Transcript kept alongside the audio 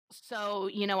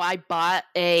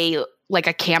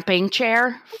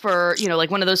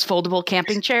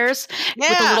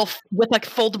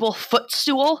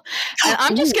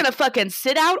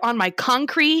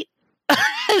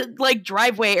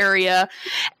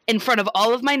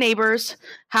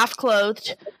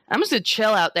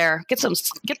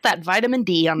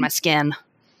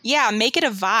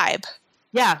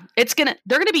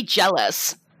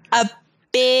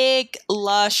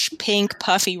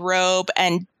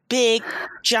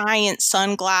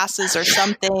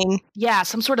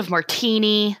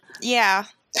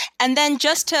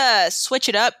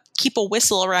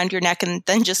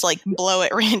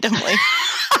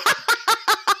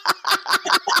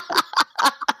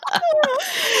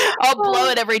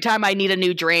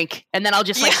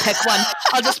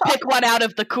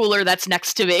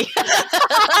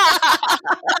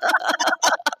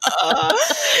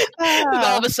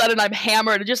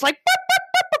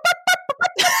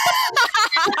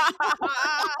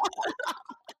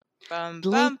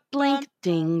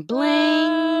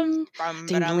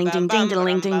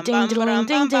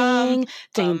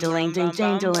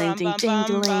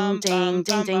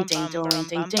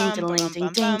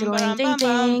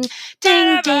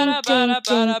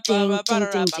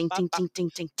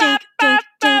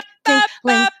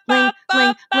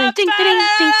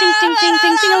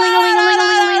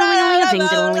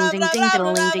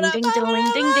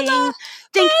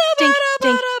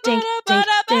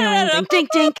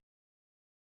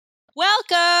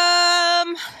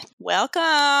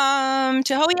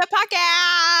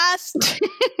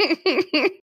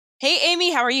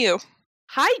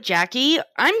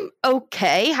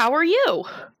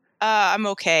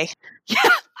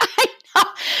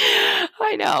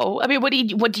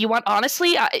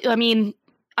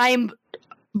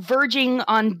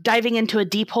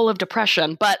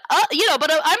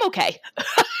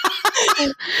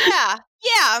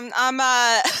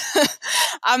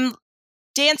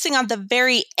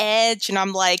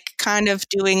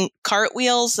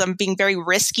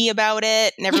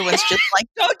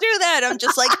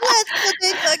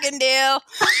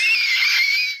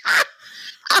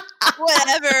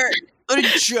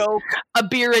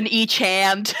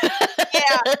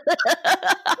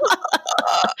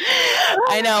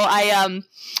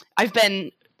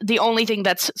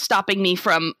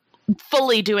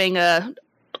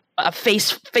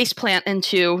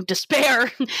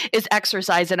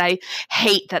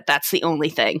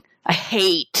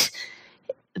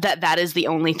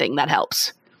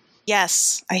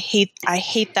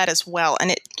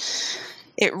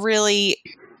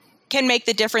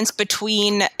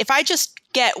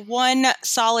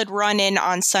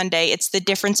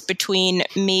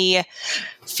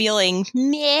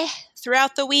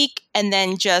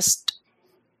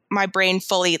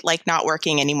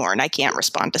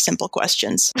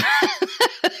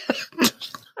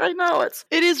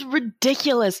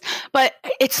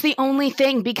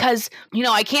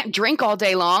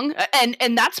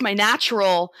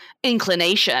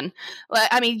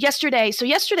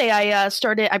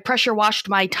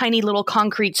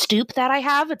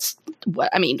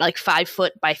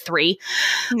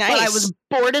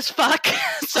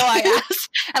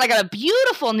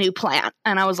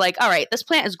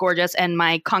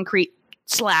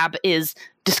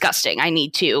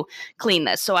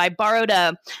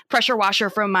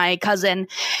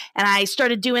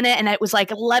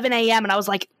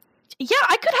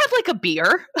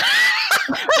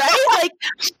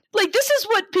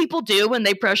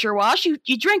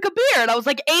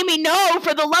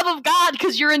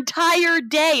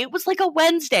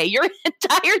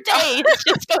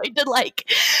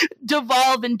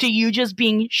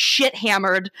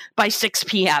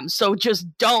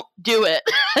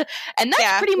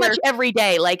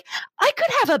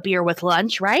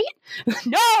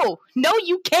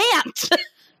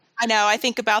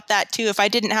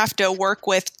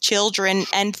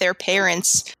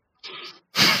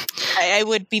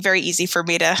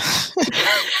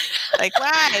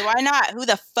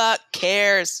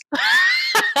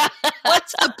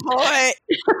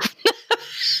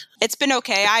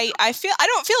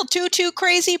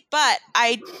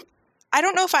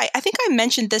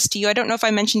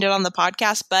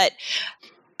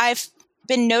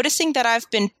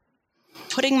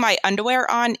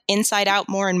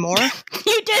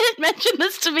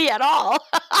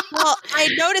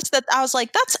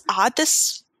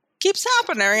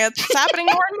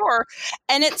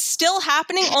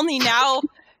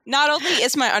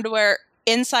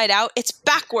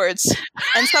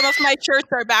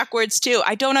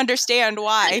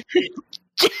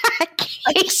Jackie.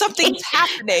 I think something's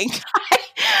happening.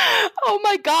 Oh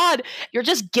my God. You're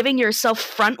just giving yourself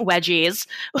front wedgies.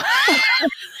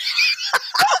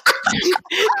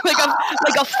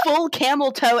 like a full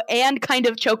camel toe and kind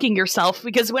of choking yourself,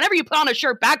 because whenever you put on a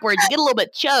shirt backwards, you get a little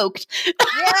bit choked.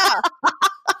 Yeah.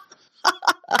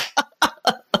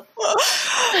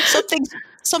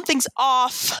 Something's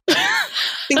off.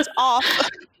 Something's off.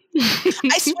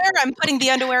 I swear I'm putting the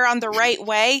underwear on the right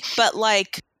way, but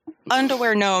like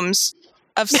underwear gnomes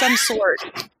of some sort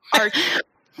are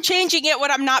changing it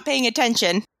when I'm not paying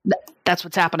attention. That's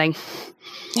what's happening.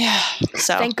 Yeah.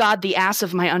 So thank God the ass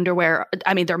of my underwear,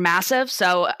 I mean, they're massive,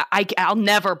 so I'll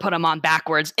never put them on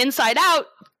backwards. Inside out,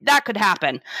 that could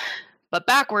happen. But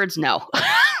backwards, no.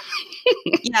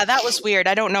 Yeah, that was weird.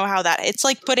 I don't know how that... It's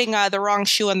like putting the wrong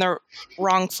shoe on the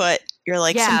wrong foot. You're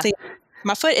like, something...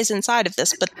 My foot is inside of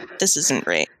this, but this isn't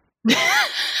right.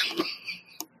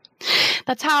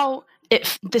 That's how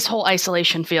this whole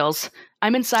isolation feels.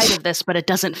 I'm inside of this, but it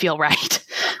doesn't feel right.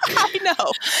 I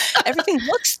know. Everything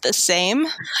looks the same.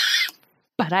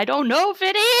 But I don't know if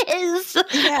it is.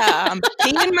 Yeah, I'm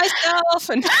peeing myself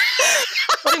and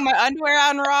putting my underwear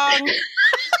on wrong.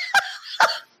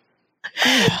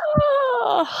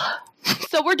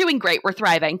 So we're doing great. We're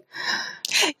thriving.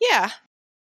 Yeah.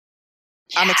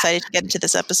 I'm excited to get into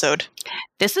this episode.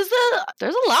 There's a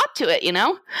lot to it, you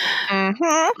know?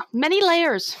 Mm-hmm. Many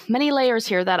layers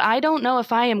here that I don't know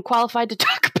if I am qualified to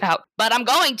talk about, but I'm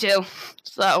going to.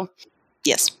 So.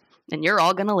 Yes. And you're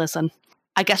all going to listen.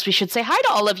 I guess we should say hi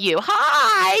to all of you.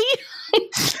 Hi!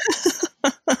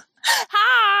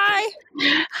 Hi!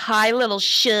 Hi, little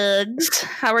shugs.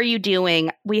 How are you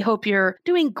doing? We hope you're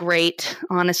doing great,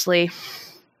 honestly.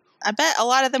 I bet a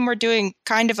lot of them were doing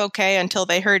kind of okay until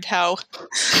they heard how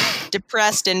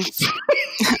depressed and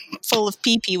full of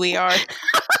pee-pee we are.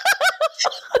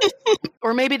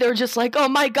 Or maybe they're just like, oh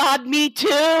my God, me too.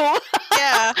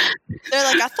 Yeah. They're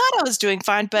like, I thought I was doing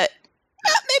fine, but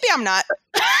maybe I'm not.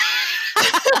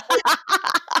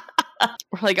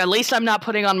 Like, at least I'm not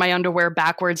putting on my underwear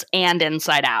backwards and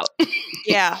inside out.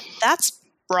 Yeah, that's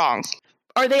wrong.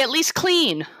 Are they at least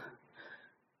clean?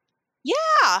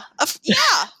 Yeah.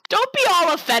 Yeah. Don't be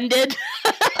all offended.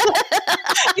 You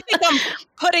think I'm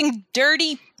putting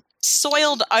dirty,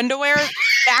 soiled underwear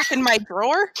back in my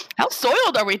drawer? How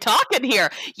soiled are we talking here?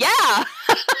 Yeah.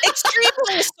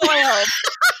 Extremely soiled.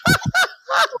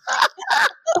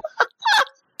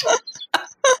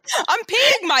 I'm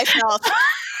peeing myself.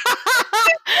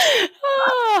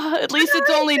 Oh, at least it's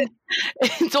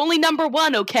only number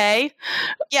one, okay?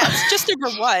 Yeah, it's just number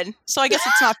one. So I guess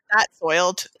it's not that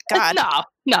soiled. God.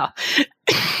 No.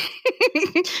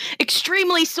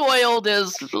 Extremely soiled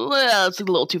is it's a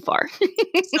little too far.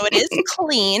 So it is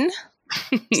clean.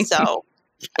 So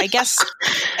I guess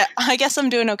I'm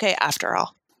doing okay after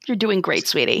all. You're doing great,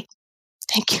 sweetie.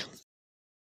 Thank you.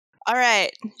 All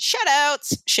right. Shout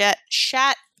outs. Shout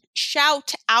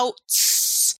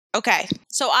outs. Okay.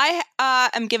 So I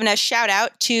am giving a shout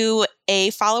out to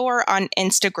a follower on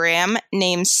Instagram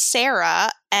named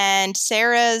Sarah. And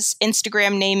Sarah's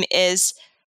Instagram name it's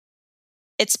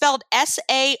spelled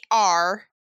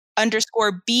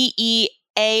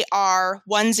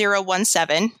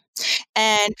SAR_BEAR1017.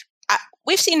 And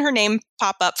we've seen her name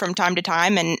pop up from time to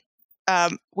time. And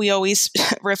we always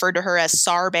refer to her as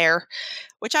SAR Bear,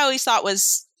 which I always thought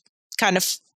was kind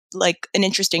of like an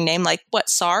interesting name, like what,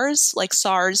 SARS? Like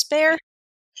SARS Bear?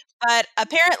 But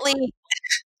apparently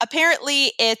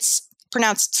it's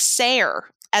pronounced Sare,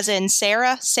 as in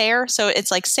Sarah, Sare. So it's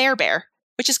like Sare Bear,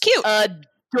 which is cute.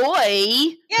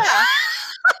 Doy. Yeah.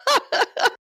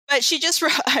 But she just,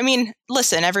 I mean,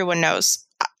 listen, everyone knows.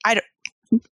 I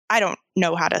don't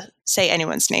know how to say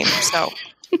anyone's name, so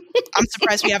I'm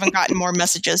surprised we haven't gotten more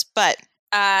messages. But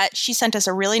she sent us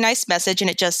a really nice message,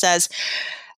 and it just says,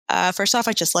 first off,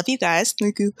 I just love you guys.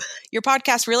 Thank you. Your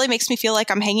podcast really makes me feel like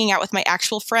I'm hanging out with my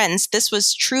actual friends. This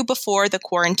was true before the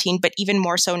quarantine, but even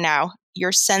more so now.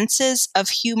 Your senses of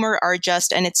humor are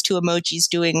just, and it's two emojis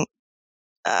doing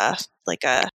like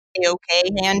a okay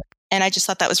hand. And I just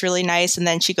thought that was really nice. And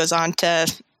then she goes on to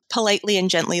politely and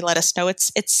gently let us know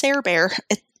it's Sare Bear.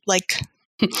 It, like,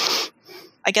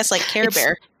 I guess like Care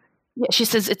Bear. Yeah, she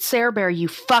says, it's Sare Bear, you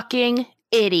fucking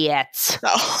idiots.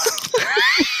 Oh.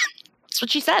 That's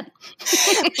what she said.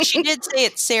 She did say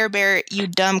it's Sare Bear, you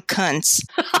dumb cunts.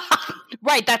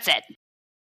 Right, that's it.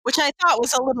 which I thought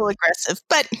was a little aggressive,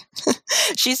 but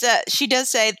she does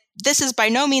say, "This is by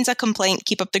no means a complaint.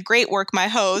 Keep up the great work, my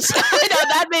hoes." I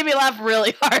know, that made me laugh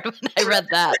really hard when I read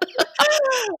that.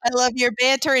 I love your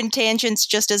banter and tangents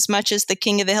just as much as the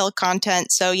King of the Hill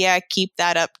content. So yeah, keep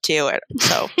that up too.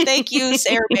 So thank you,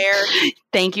 Sarah Bear.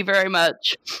 Thank you very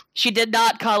much. She did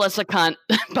not call us a cunt,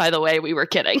 by the way. We were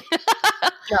kidding.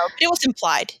 No, it was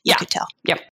implied. You could tell.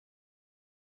 Yep.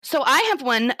 So I have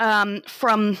one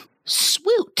from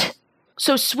Swoot.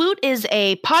 So Swoot is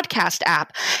a podcast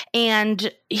app,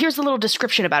 and here's a little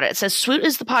description about it. It says, Swoot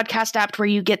is the podcast app where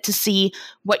you get to see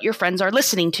what your friends are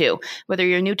listening to. Whether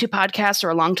you're new to podcasts or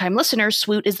a longtime listener,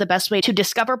 Swoot is the best way to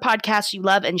discover podcasts you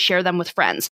love and share them with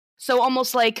friends. So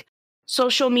almost like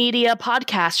social media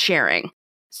podcast sharing.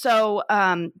 So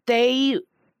they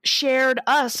shared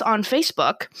us on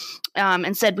Facebook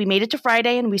and said, we made it to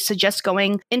Friday and we suggest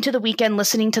going into the weekend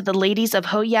listening to the Ladies of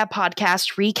Ho Yeah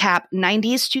podcast recap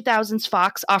 90s, 2000s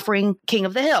Fox offering King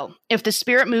of the Hill. If the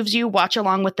spirit moves you, watch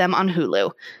along with them on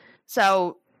Hulu.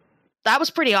 So that was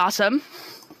pretty awesome.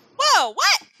 Whoa,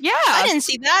 what? Yeah. I didn't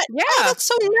see that. Yeah. Oh, that's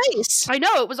so nice. I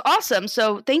know, it was awesome.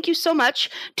 So thank you so much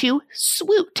to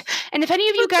Swoot. And if any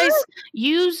of you guys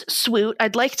use Swoot,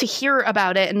 I'd like to hear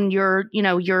about it and your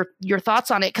thoughts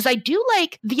on it. Because I do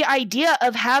like the idea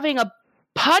of having a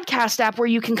podcast app where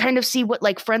you can kind of see what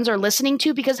like friends are listening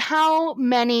to, because how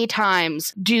many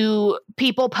times do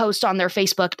people post on their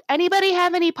Facebook, anybody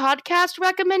have any podcast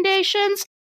recommendations?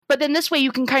 But then this way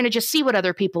you can kind of just see what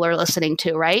other people are listening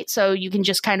to, right? So you can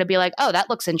just kind of be like, oh, that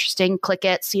looks interesting. Click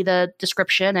it, see the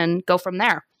description, and go from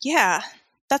there. Yeah,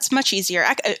 that's much easier.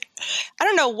 I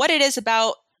don't know what it is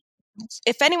about.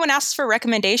 If anyone asks for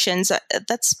recommendations,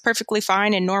 that's perfectly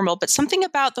fine and normal. But something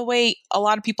about the way a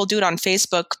lot of people do it on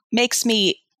Facebook makes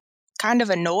me kind of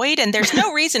annoyed. And there's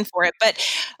no reason for it. But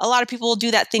a lot of people will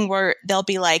do that thing where they'll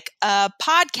be like,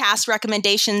 podcast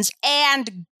recommendations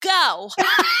and go.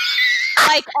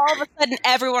 Like all of a sudden,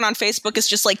 everyone on Facebook is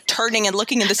just like turning and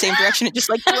looking in the same direction and just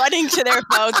like running to their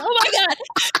phones. Oh my God.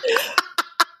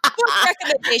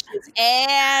 Recommendations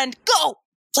and go.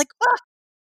 It's like,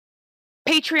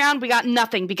 Patreon, we got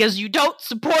nothing because you don't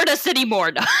support us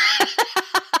anymore.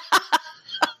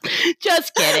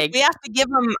 Just kidding. We have to give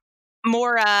them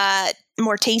more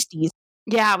tasties.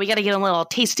 Yeah, we got to get a little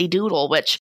tasty doodle,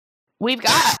 which we've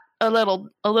got a little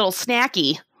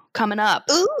snacky coming up.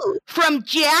 Ooh. From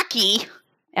Jackie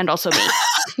and also me.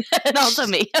 And also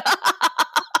me.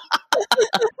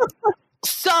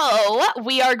 So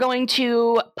we are going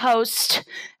to post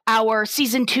our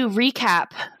season 2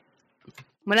 recap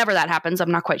whenever that happens.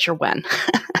 I'm not quite sure when.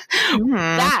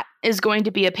 That is going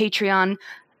to be a Patreon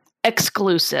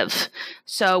exclusive.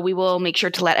 So we will make sure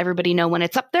to let everybody know when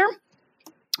it's up there.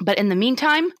 But in the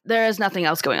meantime, there is nothing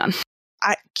else going on.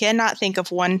 I cannot think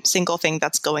of one single thing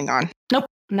that's going on. Nope,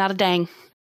 not a dang.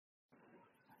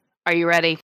 Are you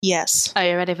ready? Yes. Are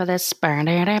you ready for this?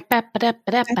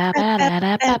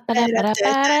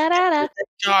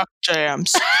 Jock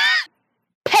jams.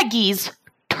 Peggy's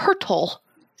Turtle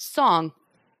Song.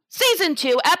 Season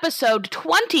 2, episode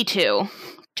 22.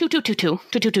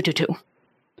 2222.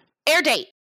 Air date,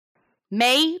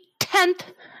 May 10th,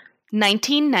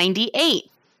 1998.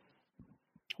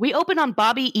 We open on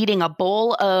Bobby eating a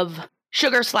bowl of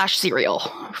sugar/cereal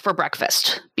for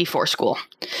breakfast before school.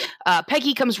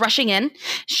 Peggy comes rushing in.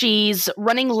 She's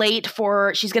running late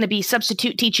she's going to be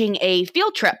substitute teaching a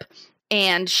field trip.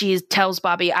 And she tells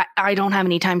Bobby, I don't have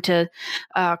any time to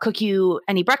cook you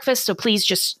any breakfast, so please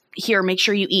just here, make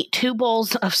sure you eat 2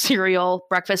 bowls of cereal.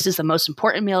 Breakfast is the most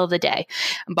important meal of the day.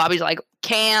 And Bobby's like,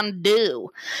 can do.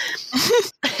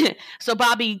 So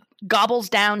Bobby gobbles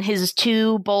down his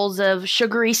 2 bowls of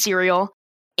sugary cereal.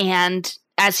 And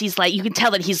as he's like, you can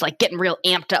tell that he's like getting real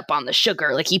amped up on the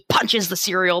sugar. Like he punches the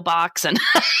cereal box and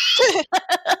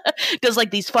does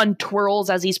like these fun twirls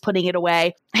as he's putting it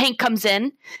away. Hank comes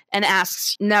in and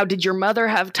asks, now, did your mother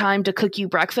have time to cook you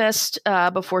breakfast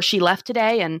before she left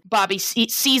today? And Bobby,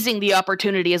 seizing the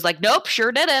opportunity, is like, nope,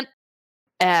 sure didn't.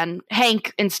 And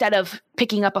Hank, instead of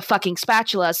picking up a fucking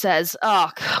spatula, says, oh,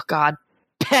 God,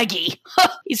 Peggy.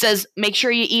 He says, make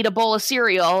sure you eat a bowl of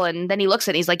cereal. And then he looks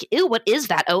at it, he's like, ew, what is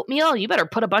that, oatmeal? You better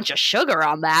put a bunch of sugar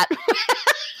on that.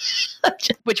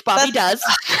 Which Bobby does.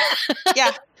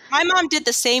 Yeah. My mom did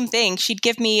the same thing. She'd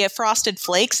give me Frosted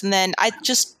Flakes, and then I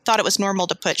just thought it was normal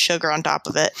to put sugar on top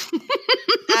of it.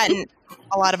 And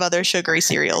a lot of other sugary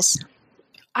cereals.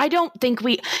 I think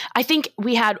we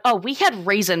had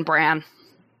Raisin Bran.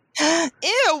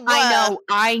 Ew.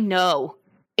 I know.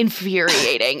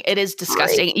 Infuriating. It is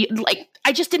disgusting. Like,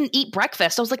 I just didn't eat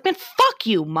breakfast. I was like, man, fuck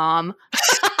you, Mom.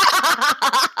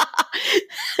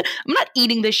 I'm not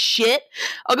eating this shit.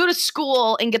 I'll go to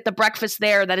school and get the breakfast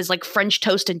there that is like French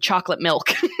toast and chocolate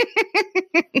milk.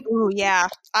 Ooh, yeah.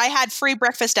 I had free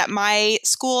breakfast at my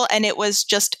school, and it was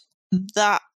just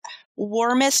the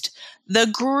warmest, the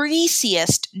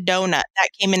greasiest donut that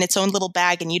came in its own little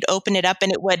bag, and you'd open it up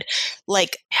and it would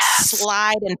like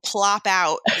slide and plop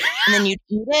out, and then you'd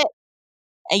eat it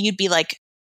and you'd be like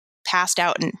passed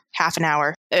out in half an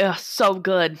hour. Ugh, so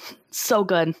good. So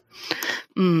good.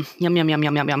 Yum, yum, yum, yum,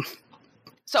 yum, yum.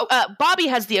 So Bobby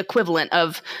has the equivalent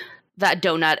of that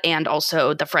donut and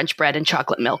also the French bread and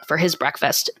chocolate milk for his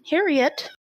breakfast. Harriet.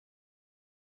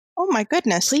 Oh my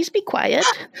goodness. Please be quiet.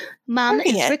 Mom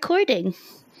Harriet. is recording.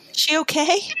 Is she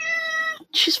okay?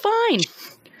 She's fine.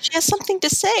 She has something to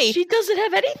say. She doesn't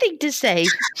have anything to say.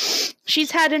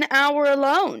 She's had an hour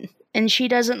alone and she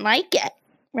doesn't like it,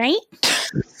 right?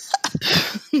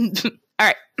 All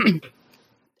right.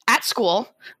 At school,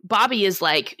 Bobby is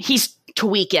like, he's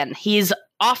tweaking. He's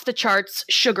off the charts,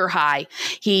 sugar high.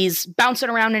 He's bouncing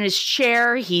around in his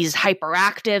chair. He's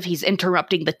hyperactive. He's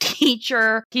interrupting the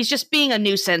teacher. He's just being a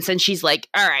nuisance. And she's like,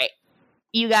 all right,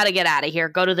 you got to get out of here.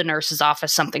 Go to the nurse's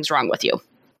office. Something's wrong with you.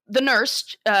 The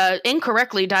nurse maybe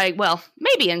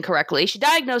incorrectly, she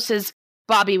diagnoses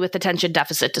Bobby with attention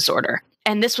deficit disorder.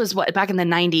 And this was back in the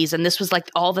 90s. And this was like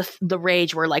all the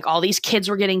rage where like all these kids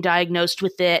were getting diagnosed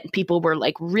with it. And people were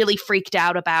like really freaked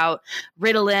out about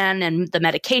Ritalin and the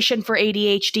medication for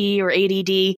ADHD or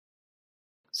ADD.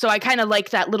 So I kind of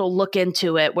like that little look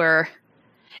into it where,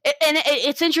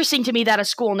 it's interesting to me that a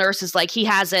school nurse is like, he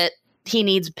has it, he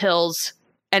needs pills,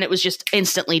 and it was just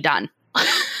instantly done.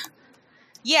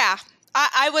 Yeah,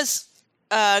 I was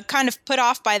kind of put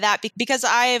off by that because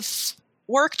I've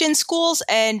worked in schools,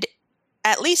 and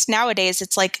at least nowadays,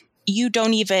 it's like you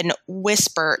don't even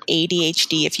whisper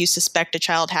ADHD if you suspect a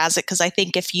child has it. Because I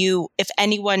think if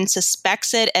anyone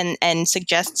suspects it and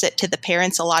suggests it to the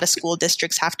parents, a lot of school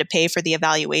districts have to pay for the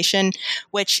evaluation,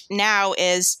 which now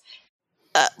is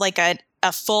like a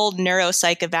full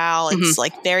neuropsych eval. Mm-hmm. It's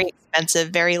like very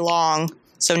expensive, very long.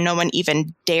 So no one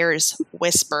even dares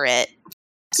whisper it.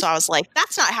 So I was like,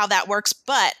 that's not how that works.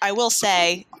 But I will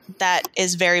say that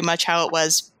is very much how it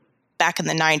was back in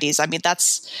the 90s. I mean,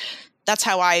 that's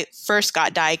how I first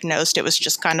got diagnosed. It was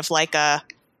just kind of like a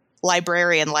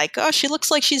librarian, like, oh, she looks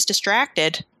like she's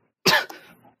distracted. Ritalin!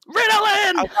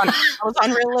 I was on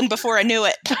Ritalin before I knew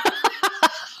it.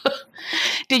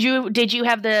 Did you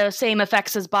have the same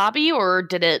effects as Bobby, or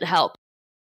did it help?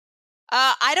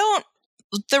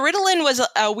 The Ritalin was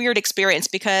a weird experience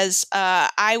because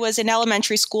I was in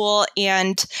elementary school,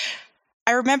 and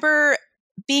I remember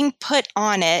being put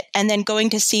on it and then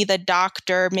going to see the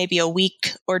doctor maybe a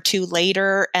week or two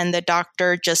later, and the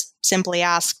doctor just simply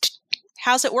asked,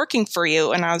 how's it working for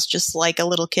you? And I was just like a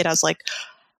little kid. I was like,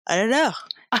 I don't know.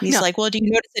 He's like, well, do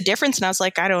you notice a difference? And I was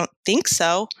like, I don't think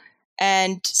so.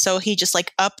 And so he just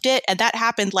like upped it. And that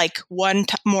happened like one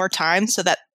more time, so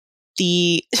that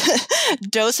the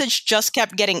dosage just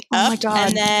kept getting up. Oh my God.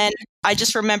 And then I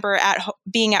just remember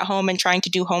being at home and trying to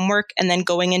do homework, and then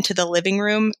going into the living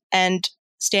room and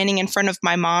standing in front of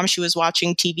my mom. She was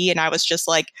watching TV, and I was just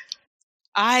like,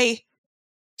 I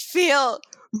feel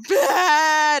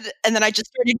bad. And then I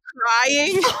just started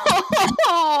crying.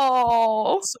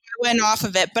 Oh. So I went off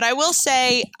of it. But I will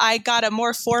say I got a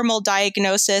more formal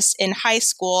diagnosis in high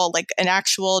school, like an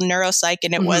actual neuropsych,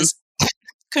 and it was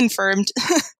confirmed.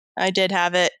 I did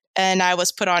have it, and I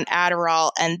was put on Adderall,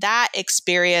 and that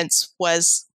experience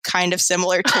was kind of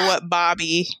similar to what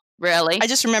Bobby. Really? I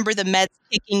just remember the meds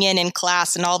kicking in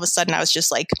class, and all of a sudden I was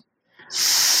just like,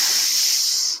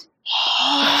 this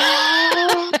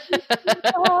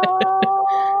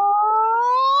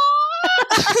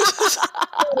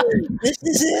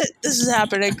is it. This is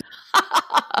happening.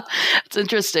 It's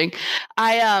interesting.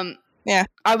 I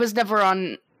was never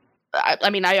on. I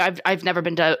mean, I've never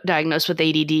been diagnosed with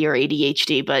ADD or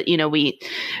ADHD, but you know,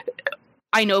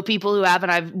 I know people who have,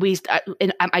 and at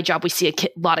my job we see a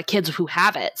lot of kids who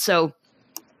have it. So,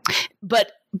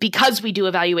 but because we do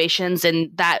evaluations and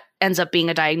that ends up being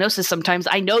a diagnosis, sometimes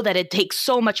I know that it takes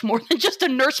so much more than just a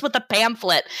nurse with a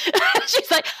pamphlet. She's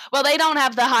like, well, they don't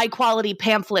have the high quality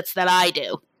pamphlets that I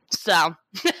do. So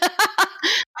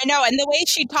I know. And the way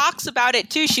she talks about it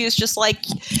too, she was just like,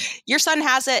 your son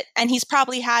has it and he's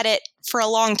probably had it for a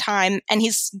long time and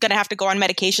he's going to have to go on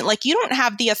medication. Like, you don't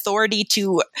have the authority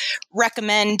to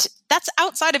recommend. That's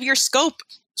outside of your scope,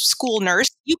 school nurse.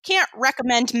 You can't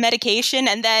recommend medication.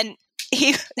 And then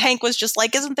Hank was just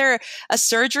like, isn't there a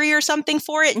surgery or something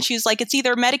for it? And she was like, it's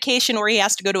either medication or he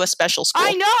has to go to a special school.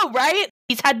 I know, right?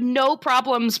 He's had no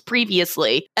problems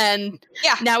previously. And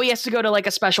now he has to go to like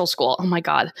a special school. Oh my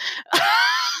God.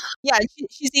 Yeah, and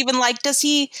she's even like,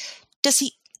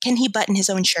 can he button his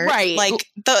own shirt? Right. Like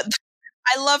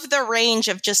I love the range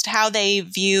of just how they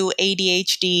view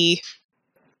ADHD.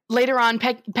 Later on,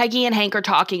 Peggy and Hank are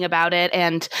talking about it,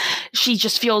 and she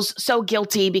just feels so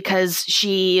guilty because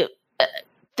she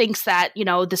thinks that,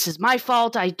 this is my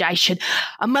fault.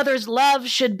 A mother's love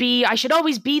should be, I should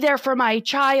always be there for my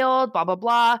child, blah, blah,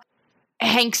 blah.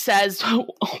 Hank says,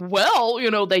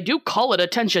 well, they do call it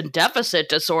attention deficit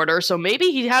disorder, so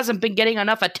maybe he hasn't been getting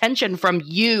enough attention from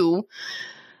you.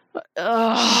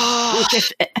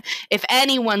 If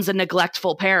anyone's a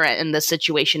neglectful parent in this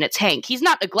situation, it's Hank. He's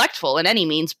not neglectful in any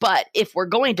means, but if we're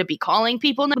going to be calling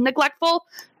people neglectful,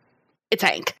 it's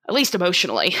Hank, at least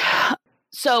emotionally.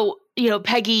 So,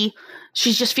 Peggy,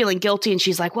 she's just feeling guilty, and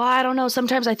she's like, well, I don't know.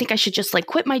 Sometimes I think I should just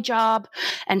quit my job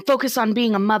and focus on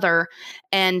being a mother.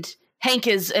 And Hank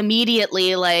is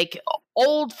immediately like,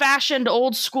 old-fashioned,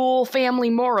 old-school family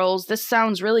morals. This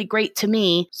sounds really great to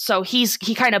me. So he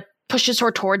kind of pushes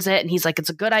her towards it, and he's like, it's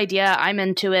a good idea. I'm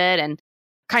into it, and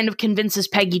kind of convinces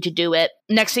Peggy to do it.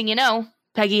 Next thing you know,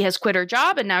 Peggy has quit her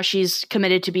job, and now she's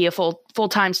committed to be a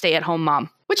full-time stay-at-home mom,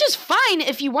 which is fine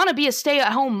if you want to be a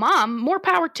stay-at-home mom. More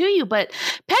power to you, but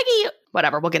Peggy,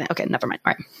 whatever, okay, never mind.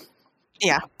 All right.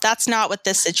 Yeah, that's not what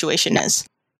this situation is.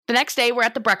 The next day, we're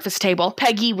at the breakfast table.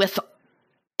 Peggy,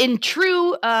 in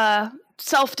true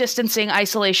self-distancing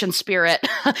isolation spirit,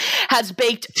 has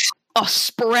baked a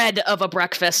spread of a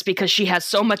breakfast because she has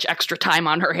so much extra time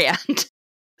on her hand.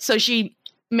 So she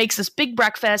makes this big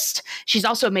breakfast. She's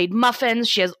also made muffins.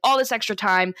 She has all this extra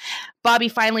time. Bobby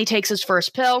finally takes his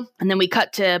first pill, and then we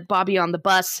cut to Bobby on the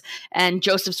bus, and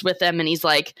Joseph's with him, and he's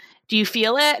like, do you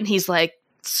feel it? And he's like,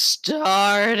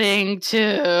 starting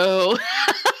to.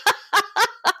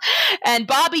 And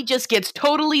Bobby just gets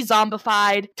totally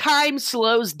zombified. Time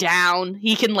slows down.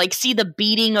 He can see the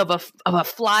beating of a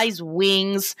fly's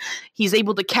wings. He's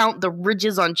able to count the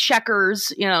ridges on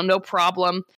checkers, no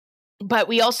problem. But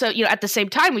we also, at the same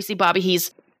time, we see Bobby,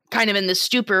 he's kind of in this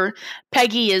stupor.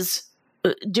 Peggy is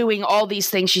doing all these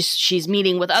things. She's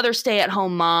meeting with other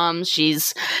stay-at-home moms.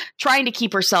 She's trying to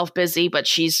keep herself busy, but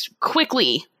she's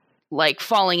quickly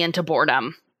falling into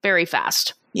boredom very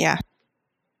fast. Yeah.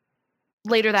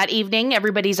 Later that evening,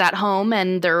 everybody's at home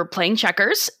and they're playing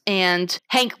checkers, and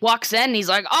Hank walks in and he's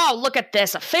like, oh, look at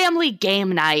this, a family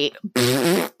game night.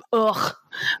 Ugh.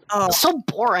 Oh. So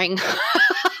boring.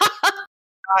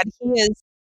 God, he is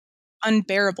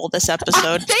unbearable this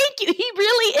episode. Thank you. He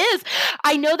really is.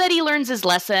 I know that he learns his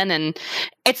lesson, and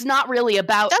it's not really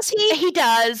about... Does he? He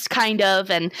does, kind of,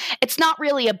 and it's not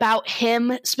really about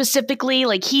him specifically.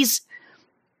 He's...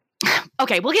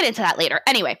 Okay, we'll get into that later.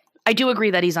 Anyway, I do agree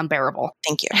that he's unbearable.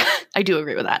 Thank you. I do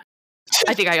agree with that.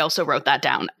 I think I also wrote that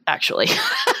down, actually.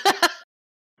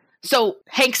 So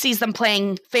Hank sees them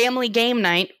playing family game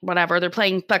night, whatever. They're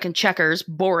playing fucking checkers,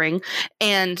 boring.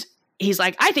 And he's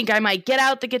like, I think I might get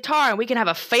out the guitar and we can have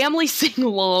a family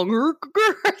sing-along.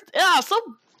 Yeah,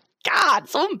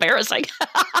 so embarrassing.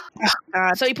 Oh,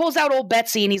 God. So he pulls out old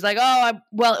Betsy and he's like,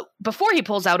 before he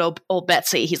pulls out old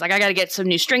Betsy, he's like, I got to get some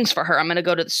new strings for her. I'm going to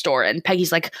go to the store. And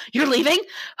Peggy's like, you're leaving?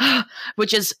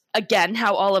 Which is, again,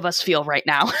 how all of us feel right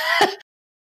now.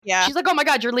 Yeah. She's like, oh my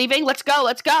God, you're leaving? Let's go.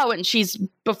 And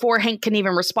before Hank can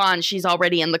even respond, she's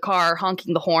already in the car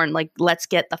honking the horn, like, let's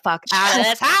get the fuck out of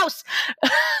this house.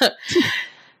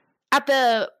 At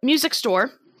the music store,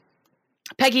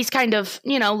 Peggy's kind of,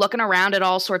 looking around at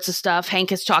all sorts of stuff.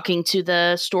 Hank is talking to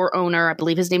the store owner. I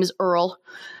believe his name is Earl.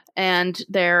 And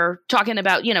they're talking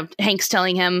about, Hank's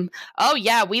telling him, oh,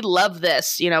 yeah, we love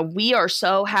this. We are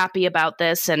so happy about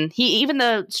this. And even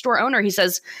the store owner, he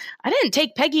says, I didn't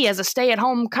take Peggy as a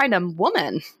stay-at-home kind of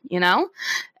woman,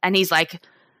 And he's like,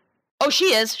 oh,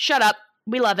 she is. Shut up.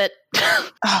 We love it.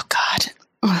 Oh, God.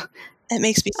 It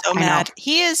makes me so mad.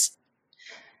 He is.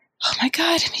 Oh, my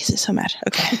God. It makes me so mad.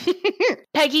 Okay.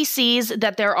 Peggy sees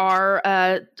that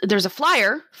there's a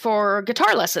flyer for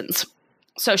guitar lessons.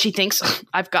 So she thinks,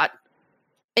 I've got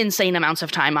insane amounts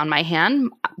of time on my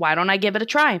hand. Why don't I give it a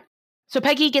try? So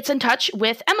Peggy gets in touch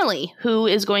with Emily, who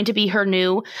is going to be her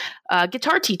new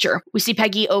guitar teacher. We see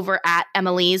Peggy over at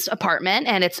Emily's apartment,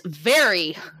 and it's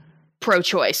very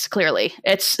pro-choice, clearly.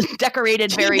 It's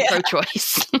decorated very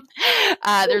pro-choice.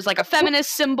 There's a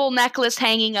feminist symbol necklace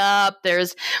hanging up.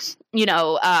 There's,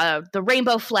 the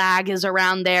rainbow flag is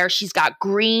around there. She's got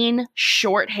green,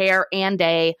 short hair and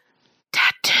a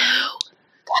tattoo.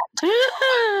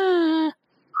 On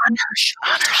her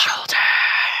shoulder.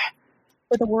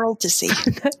 For the world to see.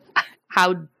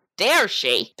 How dare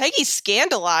she? Peggy's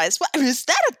scandalized. What, is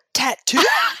that a tattoo?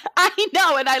 I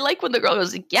know, and I like when the girl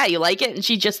goes, yeah, you like it? And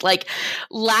she just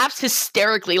laughs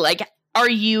hysterically, Are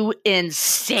you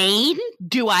insane?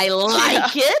 Do I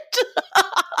like it?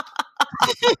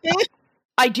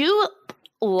 I do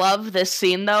love this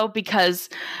scene, though, because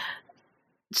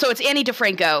so it's Annie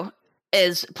DeFranco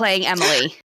is playing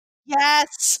Emily.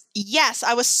 Yes.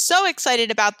 I was so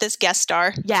excited about this guest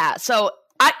star. Yeah. So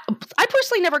I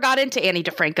personally never got into Annie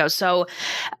DeFranco. So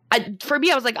for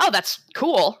me, I was like, oh, that's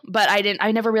cool. But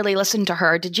I never really listened to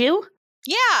her. Did you?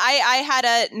 Yeah, I had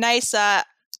a nice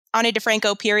Ani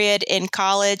DeFranco period in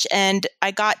college, and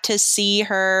I got to see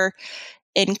her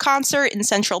in concert in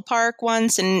Central Park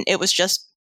once, and it was just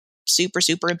super,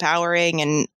 super empowering.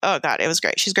 And oh god, it was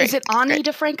great. She's great. Is it Ani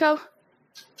DeFranco?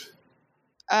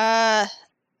 I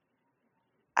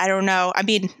don't know. I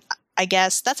mean, I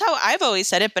guess that's how I've always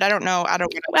said it, but I don't know.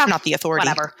 I'm not the authority.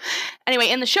 Whatever. Anyway,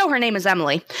 in the show, her name is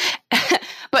Emily,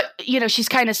 but she's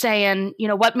kind of saying,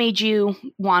 what made you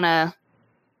want to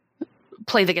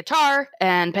play the guitar?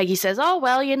 And Peggy says, oh,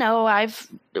 well,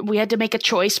 we had to make a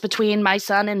choice between my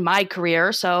son and my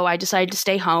career, so I decided to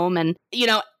stay home. And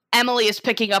Emily is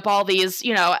picking up all these,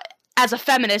 as a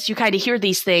feminist, you kind of hear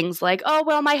these things like, oh,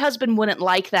 well, my husband wouldn't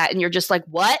like that. And you're just like,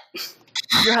 what?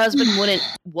 Your husband wouldn't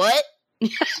what?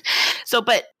 So,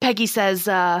 but Peggy says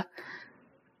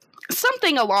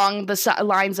something along the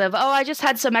lines of, oh, I just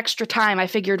had some extra time. I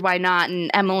figured why not?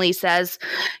 And Emily says,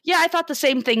 yeah, I thought the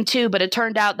same thing too, but it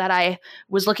turned out that I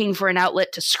was looking for an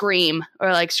outlet to scream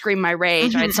or like scream my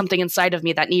rage. I had something inside of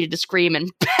me that needed to scream.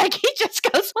 And Peggy just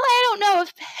goes, well, I don't know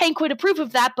if Hank would approve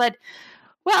of that, but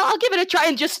well, I'll give it a try,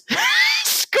 and just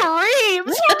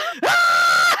screams.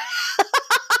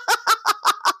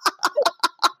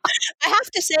 I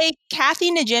have to say,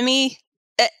 Kathy Najimy,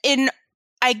 in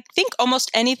I think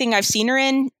almost anything I've seen her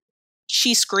in,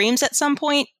 she screams at some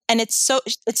point, and it's so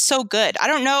good. I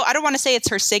don't know. I don't want to say it's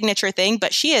her signature thing,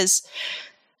 but she is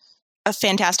a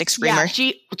fantastic screamer.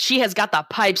 Yeah, she has got the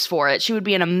pipes for it. She would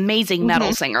be an amazing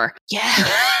metal singer. Yeah.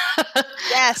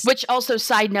 Yes. Which also,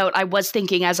 side note, I was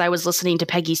thinking as I was listening to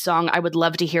Peggy's song, I would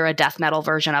love to hear a death metal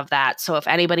version of that. So if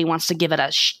anybody wants to give it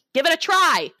a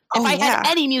try. If I had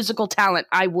any musical talent,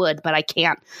 I would, but I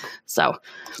can't. So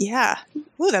yeah.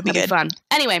 Ooh, that'd be good. Fun.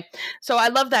 Anyway, so I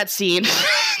love that scene.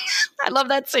 I love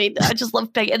that scene. I just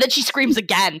love Peggy. And then she screams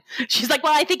again. She's like,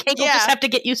 well, I think Hank will just have to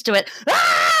get used to it.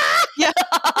 Yeah.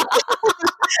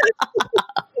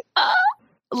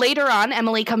 Later on,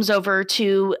 Emily comes over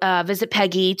to visit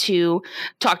Peggy to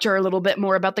talk to her a little bit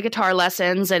more about the guitar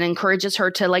lessons and encourages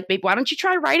her to maybe, why don't you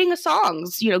try writing the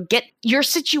songs? Get your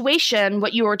situation.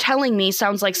 What you were telling me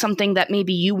sounds like something that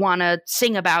maybe you want to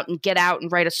sing about and get out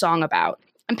and write a song about.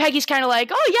 And Peggy's kind of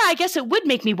like, oh yeah, I guess it would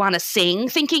make me want to sing,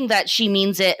 thinking that she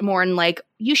means it more in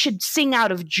you should sing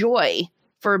out of joy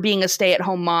for being a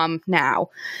stay-at-home mom now.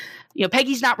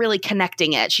 Peggy's not really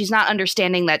connecting it. She's not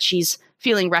understanding that she's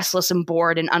feeling restless and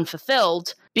bored and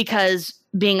unfulfilled because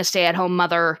being a stay-at-home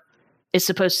mother is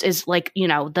the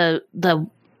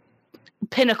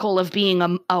pinnacle of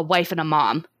being a wife and a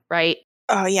mom, right?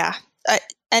 Oh yeah.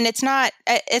 And it's not,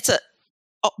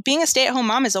 being a stay-at-home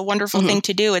mom is a wonderful thing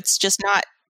to do. It's just not,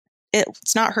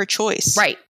 it's not her choice.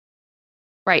 Right.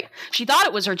 She thought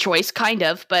it was her choice, kind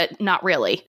of, but not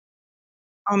really.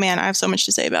 Oh man, I have so much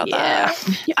to say about that.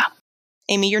 Yeah.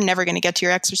 Amy, you're never going to get to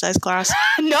your exercise class.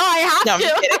 No, I have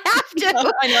to.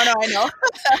 No, I know.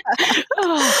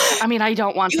 I mean, I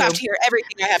don't want to. You have to hear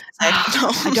everything I have to say.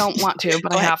 No. I don't want to,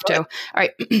 but I have to. All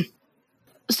right.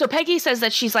 So Peggy says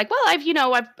that she's like, well,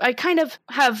 I kind of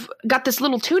have got this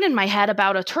little tune in my head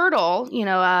about a turtle.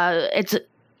 It's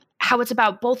how it's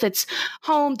about both its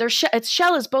home. Its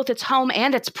shell is both its home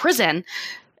and its prison.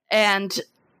 And,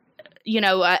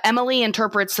 Emily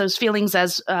interprets those feelings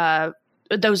as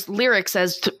those lyrics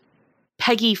as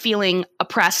Peggy feeling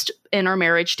oppressed in her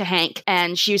marriage to Hank.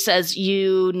 And she says,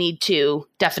 you need to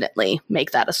definitely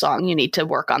make that a song. You need to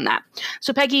work on that.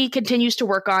 So Peggy continues to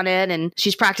work on it, and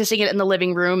she's practicing it in the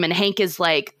living room, and Hank is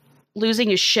losing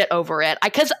his shit over it.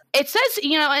 Because it says,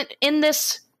 in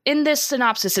this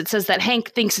synopsis, it says that Hank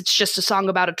thinks it's just a song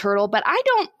about a turtle, but I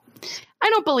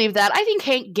don't believe that. I think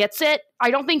Hank gets it. I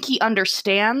don't think he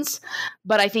understands,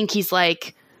 but I think he's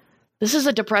like, this is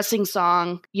a depressing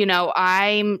song.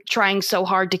 I'm trying so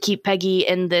hard to keep Peggy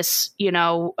in this,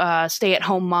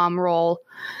 stay-at-home mom role,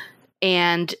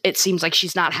 and it seems like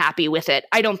she's not happy with it.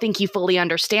 I don't think he fully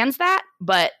understands that,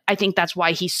 but I think that's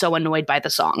why he's so annoyed by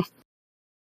the song.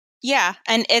 Yeah,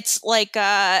 and it's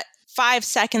 5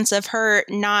 seconds of her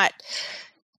not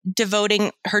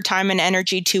devoting her time and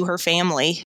energy to her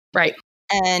family. Right.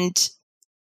 And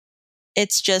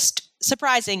it's just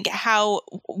surprising how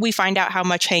we find out how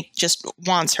much Hank just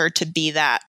wants her to be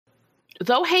that.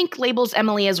 Though Hank labels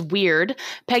Emily as weird,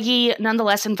 Peggy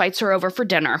nonetheless invites her over for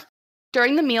dinner.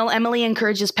 During the meal, Emily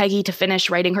encourages Peggy to finish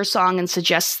writing her song and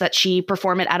suggests that she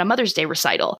perform it at a Mother's Day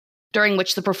recital, during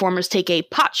which the performers take a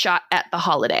pot shot at the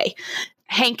holiday.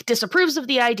 Hank disapproves of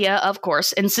the idea, of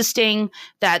course, insisting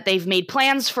that they've made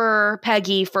plans for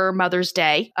Peggy for Mother's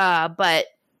Day, but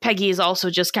Peggy is also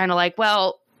just kind of like,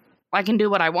 well, I can do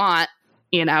what I want.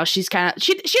 You know, she's kind of,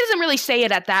 she doesn't really say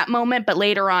it at that moment, but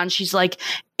later on she's like,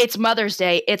 it's Mother's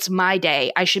Day. It's my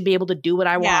day. I should be able to do what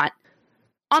I want.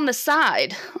 On the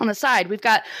side, we've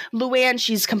got Luann.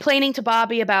 She's complaining to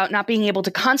Bobby about not being able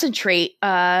to concentrate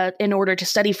in order to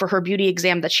study for her beauty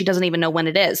exam that she doesn't even know when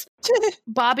it is.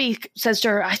 Bobby says to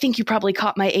her, I think you probably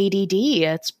caught my ADD.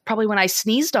 It's probably when I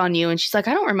sneezed on you. And she's like,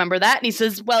 I don't remember that. And he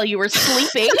says, well, you were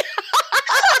sleeping.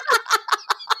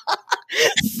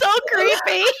 So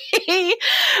creepy.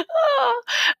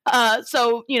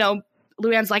 So, you know,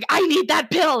 Luann's like, I need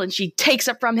that pill. And she takes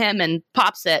it from him and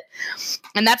pops it.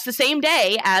 And that's the same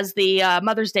day as the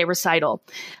Mother's Day recital.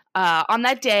 On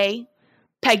that day,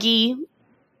 Peggy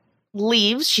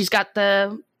leaves. She's got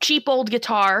the cheap old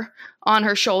guitar on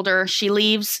her shoulder. She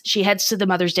leaves. She heads to the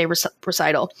Mother's Day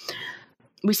recital.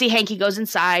 We see Hanky goes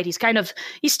inside.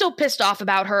 He's still pissed off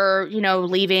about her, you know,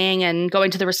 leaving and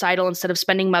going to the recital instead of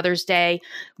spending Mother's Day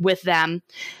with them.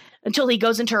 Until he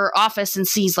goes into her office and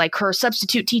sees like her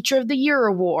substitute teacher of the year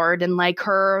award and like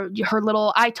her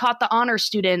little I taught the honor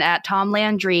student at Tom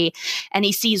Landry. And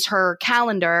he sees her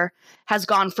calendar has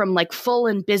gone from like full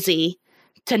and busy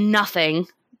to nothing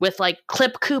with like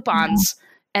clip coupons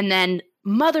and then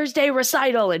Mother's Day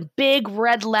recital in big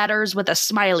red letters with a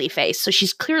smiley face. So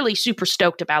she's clearly super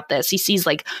stoked about this. He sees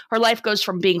like her life goes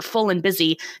from being full and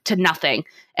busy to nothing.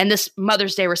 And this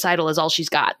Mother's Day recital is all she's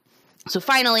got. So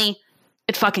finally,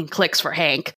 it fucking clicks for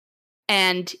Hank.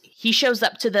 And he shows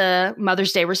up to the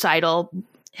Mother's Day recital,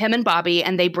 him and Bobby,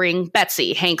 and they bring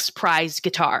Betsy, Hank's prized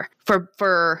guitar,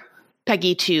 for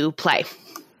Peggy to play.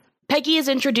 Peggy is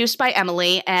introduced by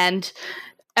Emily, and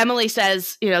Emily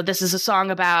says, you know, this is a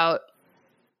song about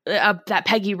that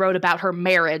Peggy wrote about her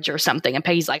marriage or something. And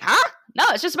Peggy's like, huh? No,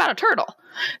 it's just about a turtle.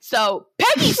 So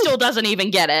Peggy still doesn't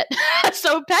even get it.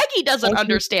 So Peggy doesn't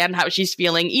understand how she's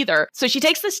feeling either. So she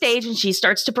takes the stage and she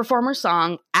starts to perform her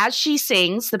song. As she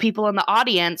sings, the people in the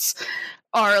audience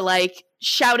are like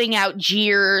shouting out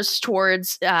jeers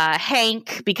towards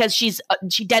Hank because she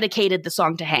dedicated the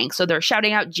song to Hank. So they're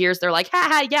shouting out jeers. They're like, ha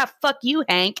ha, yeah, fuck you,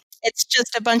 Hank. It's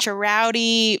just a bunch of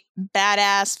rowdy,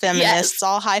 badass feminists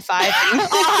all high-fiving. All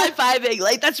high-fiving.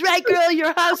 Like, that's right, girl.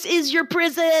 Your house is your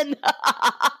prison.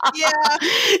 Yeah.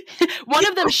 One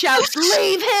of them shouts,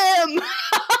 leave him.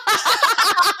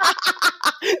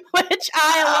 Which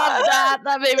I love that.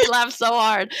 That made me laugh so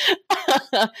hard.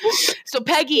 So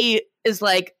Peggy is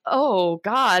like, oh,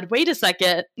 God, wait a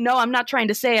second. No, I'm not trying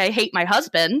to say I hate my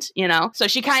husband, you know? So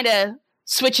she kind of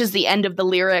switches the end of the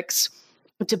lyrics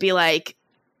to be like,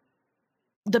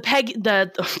 the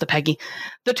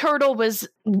turtle was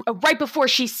right before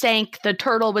she sank. The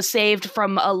turtle was saved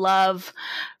from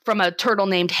a turtle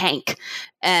named Hank,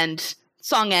 and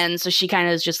song ends. So she kind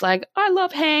of is just like, I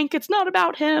love Hank. It's not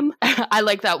about him. I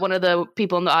like that one of the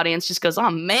people in the audience just goes,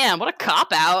 oh man, what a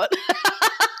cop out.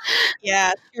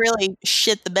 Yeah, she really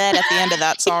shit the bed at the end of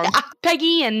that song. Yeah.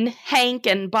 Peggy and Hank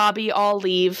and Bobby all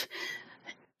leave.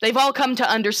 They've all come to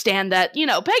understand that, you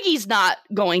know, Peggy's not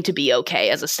going to be okay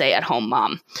as a stay-at-home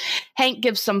mom. Hank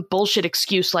gives some bullshit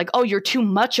excuse like, oh, you're too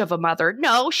much of a mother.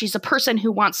 No, she's a person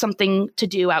who wants something to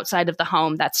do outside of the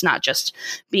home. That's not just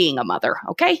being a mother,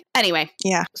 okay? Anyway.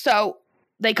 Yeah. So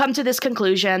they come to this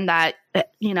conclusion that,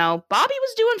 you know, Bobby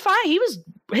was doing fine.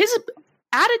 His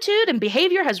attitude and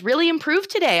behavior has really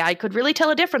improved today. I could really tell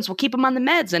a difference. We'll keep him on the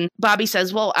meds. And Bobby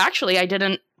says, well, actually, I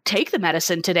didn't take the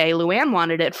medicine today. Luann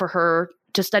wanted it for her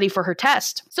to study for her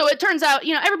test. So it turns out,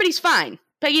 you know, everybody's fine.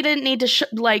 Peggy didn't need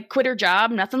to quit her job,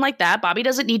 nothing like that. Bobby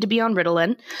doesn't need to be on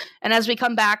Ritalin. And as we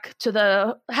come back to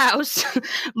the house,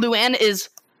 Luann is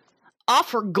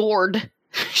off her gourd.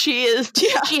 She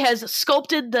has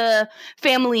sculpted the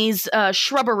family's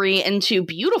shrubbery into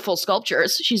beautiful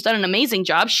sculptures. She's done an amazing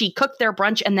job. She cooked their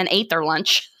brunch and then ate their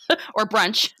lunch or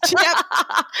brunch. Yep.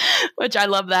 Which I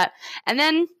love that. And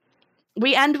then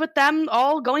we end with them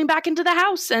all going back into the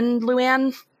house and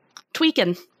Luann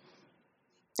tweaking.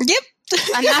 Yep.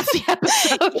 And that's the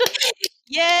episode.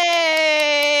 Yay!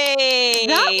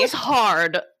 That was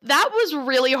hard. That was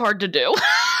really hard to do.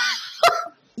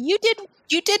 You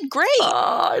did great.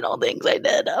 Oh, I don't think I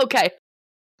did. Okay.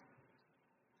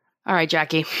 All right,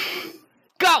 Jackie.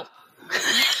 Go!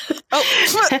 Oh.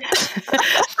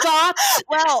 Thoughts?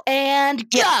 Well, and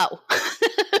go.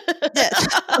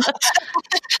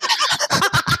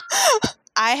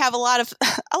 I have a lot of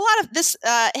this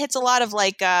hits a lot of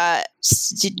like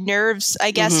nerves,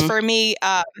 I guess, for me.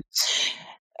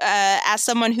 As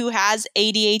someone who has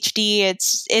ADHD,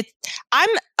 I'm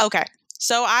okay.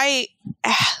 So I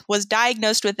was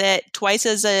diagnosed with it twice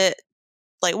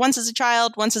once as a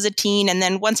child, once as a teen, and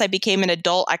then once I became an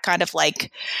adult, I kind of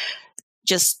like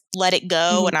just let it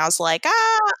go. And I was like,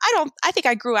 I think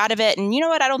I grew out of it. And you know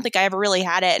what? I don't think I ever really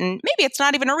had it. And maybe it's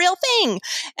not even a real thing.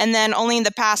 And then only in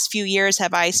the past few years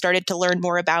have I started to learn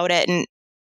more about it. And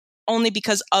only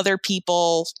because other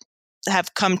people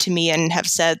have come to me and have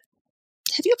said,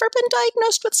 have you ever been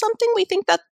diagnosed with something? We think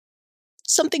that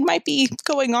something might be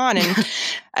going on. And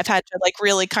I've had to like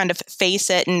really kind of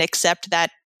face it and accept that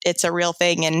it's a real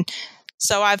thing. And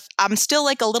so I'm still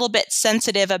like a little bit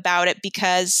sensitive about it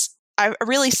because I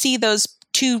really see those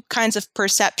two kinds of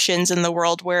perceptions in the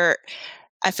world where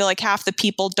I feel like half the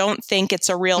people don't think it's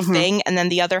a real thing. And then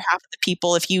the other half of the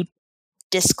people, if you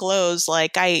disclose,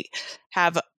 like, I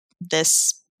have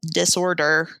this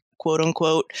disorder, quote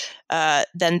unquote,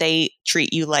 then they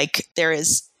treat you like there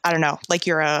is, I don't know, like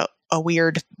you're a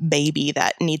weird baby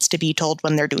that needs to be told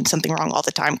when they're doing something wrong all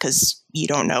the time because you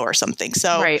don't know or something.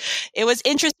 So It was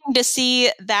interesting to see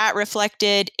that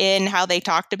reflected in how they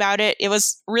talked about it. It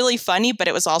was really funny, but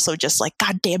it was also just like,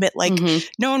 God damn it. Like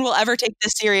no one will ever take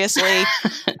this seriously.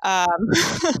 And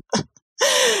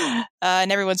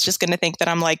everyone's just going to think that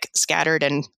I'm like scattered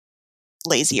and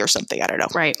lazy or something. I don't know.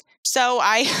 Right. So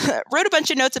I wrote a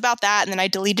bunch of notes about that and then I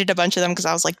deleted a bunch of them because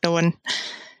I was like,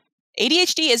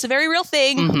 ADHD is a very real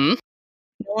thing.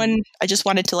 I just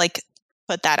wanted to like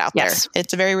put that out there.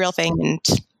 It's a very real thing.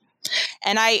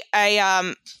 And I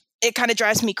it kind of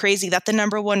drives me crazy that the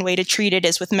number one way to treat it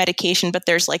is with medication, but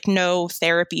there's like no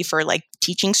therapy for like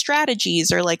teaching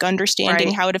strategies or like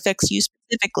understanding how it affects you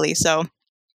specifically. So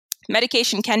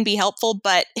medication can be helpful,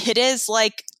 but it is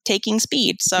like taking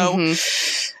speed. So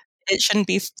it shouldn't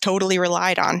be totally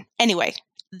relied on. Anyway,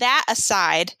 that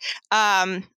aside,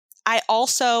 I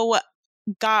also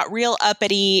got real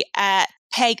uppity at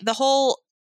the whole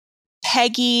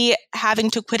Peggy having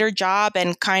to quit her job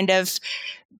and kind of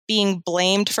being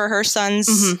blamed for her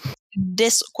son's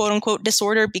quote unquote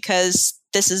disorder, because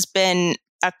this has been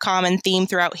a common theme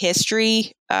throughout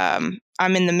history. I'm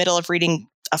in the middle of reading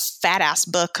a fat ass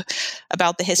book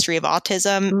about the history of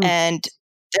autism, and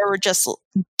there were just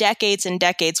decades and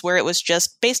decades where it was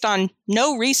just based on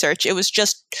no research. It was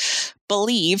just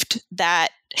believed that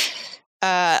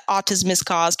autism is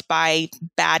caused by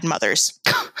bad mothers.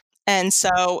 And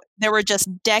so there were just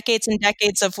decades and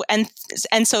decades of, and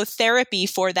so therapy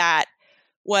for that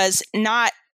was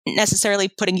not necessarily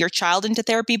putting your child into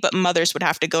therapy, but mothers would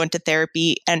have to go into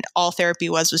therapy. And all therapy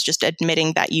was just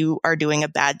admitting that you are doing a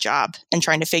bad job and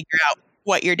trying to figure out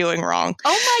what you're doing wrong. Oh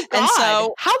my God. And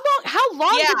so, how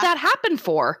long did that happen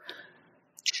for?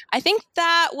 I think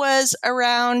that was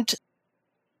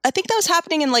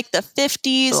happening in like the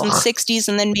 50s and 60s.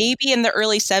 And then maybe in the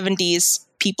early 70s,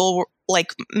 people were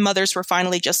like, mothers were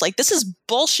finally just like, this is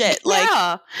bullshit. Like,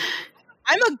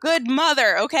 I'm a good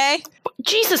mother. Okay.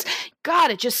 Jesus,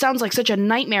 God, it just sounds like such a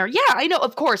nightmare. Yeah, I know.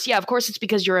 Of course. Yeah, of course it's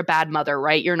because you're a bad mother,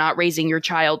 right? You're not raising your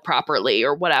child properly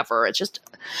or whatever. It's just,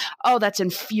 that's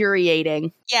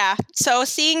infuriating. Yeah. So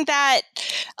seeing that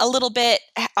a little bit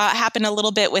happen a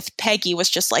little bit with Peggy was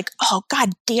just like, oh,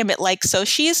 God damn it. Like, so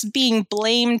she's being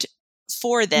blamed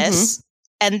for this.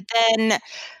 And then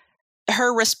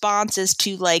her response is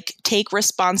to like take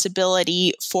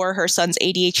responsibility for her son's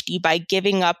ADHD by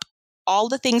giving up all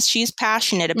the things she's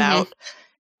passionate about.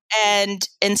 And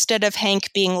instead of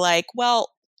Hank being like, well,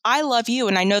 I love you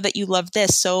and I know that you love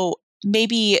this, so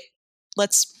maybe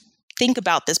let's think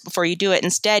about this before you do it.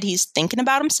 Instead, he's thinking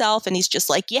about himself and he's just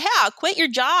like, yeah, quit your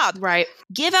job. Right.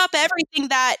 Give up everything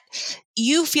that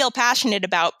you feel passionate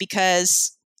about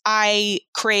because I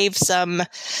crave some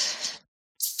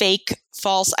fake,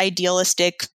 false,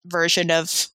 idealistic version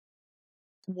of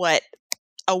what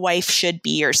a wife should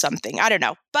be or something. I don't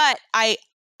know. But I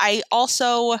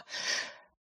also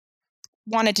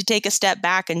wanted to take a step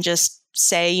back and just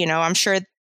say, you know, I'm sure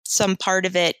some part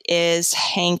of it is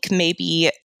Hank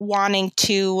maybe wanting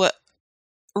to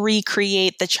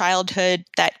recreate the childhood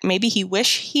that maybe he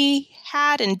wish he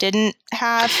had and didn't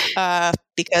have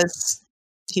because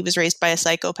he was raised by a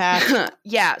psychopath.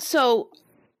 Yeah. So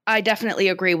I definitely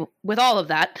agree with all of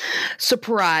that.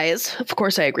 Surprise. Of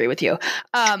course I agree with you.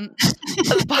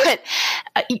 But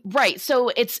right.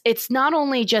 So it's not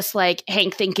only just like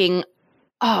Hank thinking,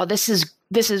 oh, this is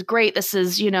great. This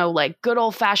is, you know, like good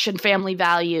old fashioned family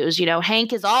values. You know,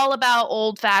 Hank is all about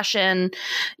old fashioned,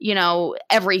 you know,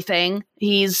 everything.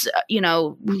 He's, you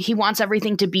know, he wants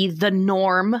everything to be the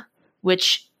norm,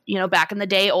 which, back in the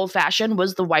day, old fashioned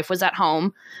was the wife was at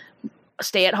home,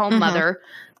 stay at home mother.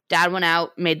 Dad went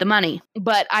out, made the money.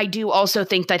 But I do also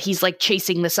think that he's like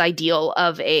chasing this ideal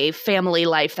of a family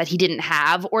life that he didn't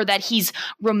have, or that he's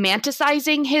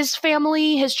romanticizing his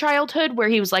family, his childhood, where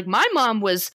he was like, my mom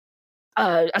was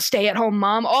a stay-at-home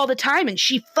mom all the time and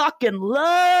she fucking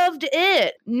loved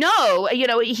it. No,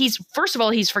 he's first of all,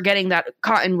 he's forgetting that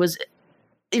Cotton was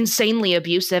insanely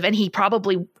abusive, and he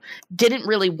probably didn't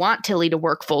really want Tilly to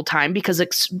work full-time because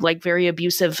it's like very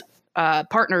abusive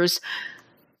partners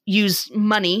use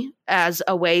money as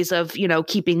a ways of,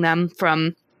 keeping them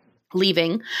from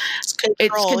leaving. It's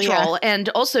control. Yeah. And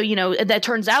also, that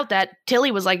turns out that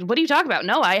Tilly was like, what are you talking about?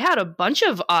 No, I had a bunch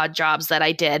of odd jobs that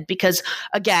I did because,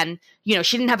 again,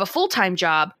 she didn't have a full-time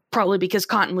job, probably because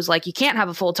Cotton was like, you can't have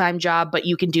a full-time job, but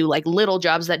you can do like little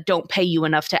jobs that don't pay you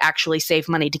enough to actually save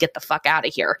money to get the fuck out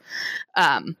of here.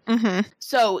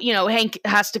 So, Hank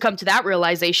has to come to that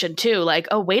realization too. Like,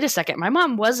 oh, wait a second. My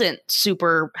mom wasn't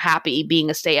super happy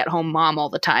being a stay-at-home mom all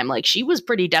the time. Like, she was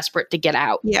pretty desperate to get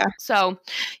out. Yeah. So,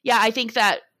 yeah, I think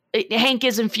that Hank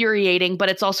is infuriating, but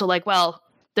it's also like, well,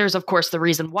 there's of course the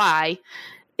reason why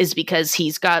is because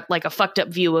he's got like a fucked up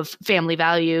view of family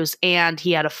values and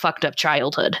he had a fucked up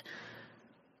childhood.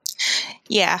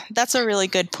 Yeah, that's a really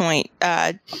good point.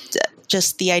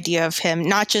 Just the idea of him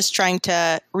not just trying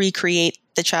to recreate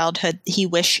the childhood he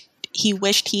wished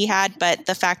he had, but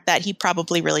the fact that he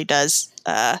probably really does,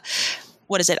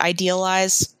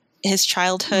 idealize his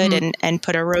childhood and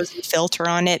put a rosy filter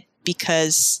on it,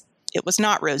 because it was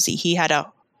not rosy. He had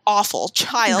a awful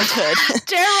childhood.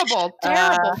 Terrible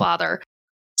father.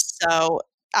 So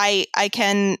I'm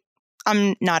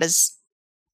not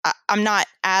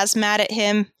as mad at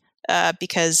him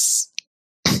because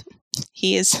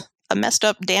he is a messed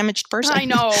up, damaged person. I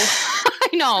know.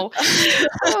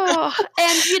 Oh,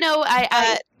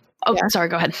 and sorry,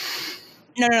 go ahead.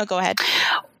 No, go ahead.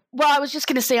 Well, I was just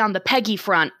going to say on the Peggy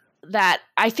front that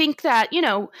I think that,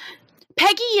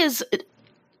 Peggy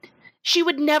she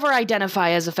would never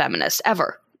identify as a feminist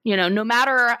ever. No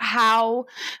matter how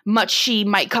much she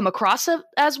might come across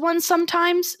as one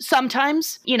sometimes,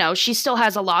 she still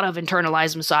has a lot of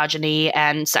internalized misogyny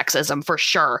and sexism for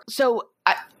sure. So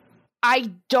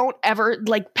I don't ever,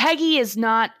 like, Peggy is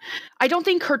not, I don't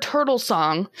think her Turtle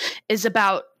song is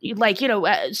about,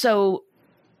 so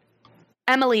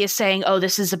Emily is saying, oh,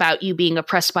 this is about you being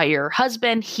oppressed by your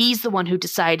husband. He's the one who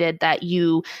decided that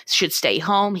you should stay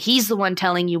home. He's the one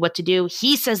telling you what to do.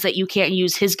 He says that you can't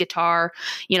use his guitar.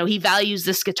 He values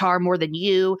this guitar more than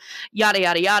you, yada,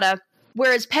 yada, yada.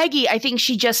 Whereas Peggy, I think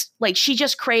she just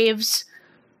craves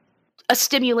a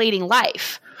stimulating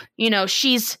life.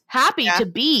 She's happy to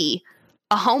be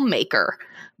a homemaker,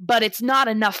 but it's not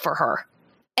enough for her.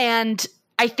 And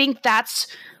I think that's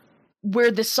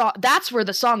where the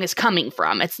song is coming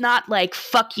from. It's not like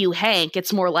fuck you, Hank.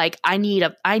 It's more like I need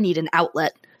an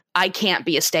outlet. I can't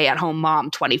be a stay-at-home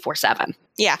mom 24/7.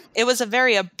 Yeah, it was a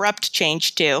very abrupt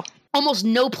change too. Almost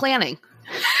no planning.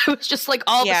 It was just like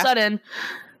all of a sudden,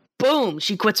 boom,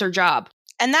 she quits her job.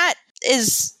 And that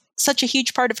is such a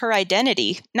huge part of her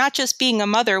identity, not just being a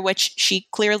mother, which she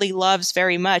clearly loves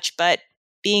very much, but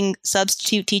being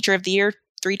substitute teacher of the year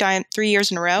 3 years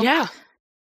in a row. Yeah.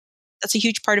 That's a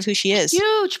huge part of who she is.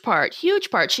 Huge part.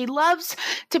 She loves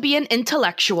to be an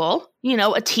intellectual,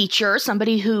 a teacher,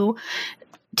 somebody who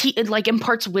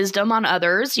imparts wisdom on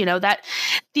others, that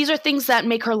these are things that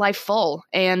make her life full.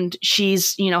 And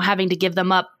she's, having to give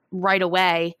them up right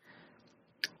away.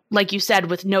 Like you said,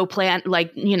 with no plan,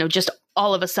 just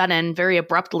all of a sudden, very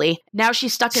abruptly. Now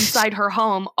she's stuck inside her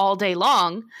home all day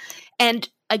long. And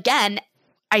again,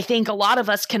 I think a lot of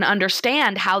us can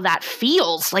understand how that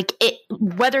feels, like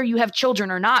whether you have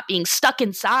children or not, being stuck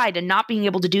inside and not being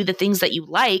able to do the things that you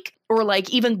like, or like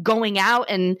even going out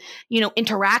and,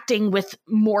 interacting with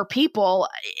more people.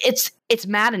 It's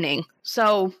maddening.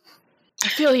 So I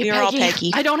feel you, Peggy. All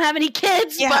Peggy. I don't have any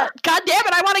kids, but God damn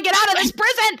it, I want to get out of this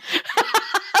prison.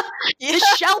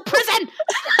 This shell prison.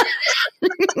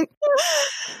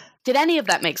 Did any of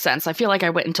that make sense? I feel like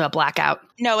I went into a blackout.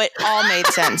 No, it all made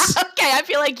sense. Okay, I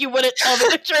feel like you wouldn't tell me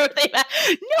the truth. No, that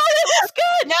was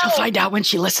good. No. She'll find out when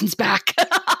she listens back.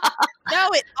 No,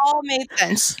 it all made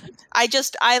sense. I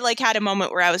had a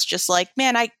moment where I was just like,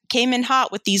 man, I came in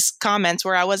hot with these comments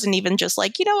where I wasn't even just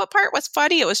like, what part was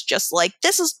funny? It was just like,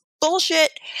 this is bullshit.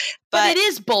 But it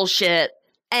is bullshit.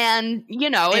 And,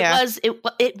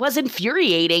 it was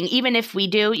infuriating, even if we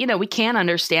do, we can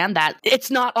understand that. It's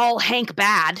not all Hank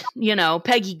bad,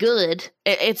 Peggy good.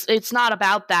 It's not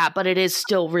about that, but it is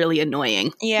still really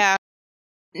annoying. Yeah.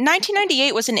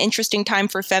 1998 was an interesting time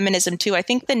for feminism, too. I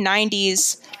think the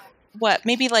 90s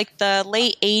maybe like the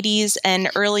late 80s and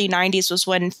early 90s was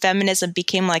when feminism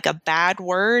became like a bad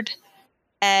word.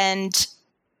 And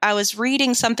I was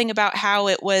reading something about how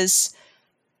it was,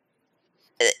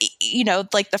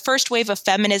 like the first wave of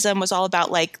feminism was all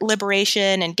about like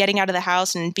liberation and getting out of the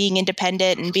house and being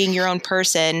independent and being your own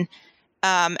person.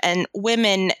 And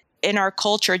women in our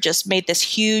culture just made this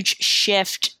huge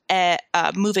shift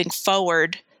moving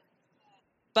forward.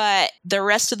 But the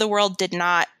rest of the world did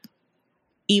not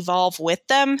evolve with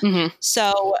them. Mm-hmm.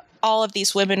 So all of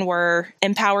these women were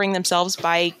empowering themselves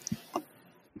by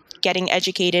getting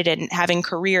educated and having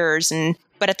careers,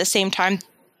 but at the same time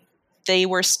they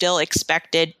were still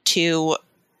expected to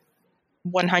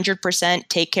 100%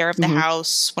 take care of the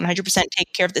house, 100%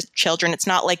 take care of the children. It's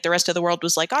not like the rest of the world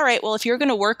was like, all right, well, if you're going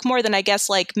to work more, then I guess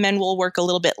like men will work a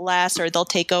little bit less, or they'll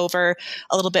take over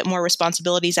a little bit more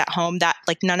responsibilities at home. That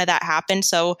like none of that happened.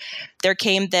 So there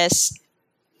came this,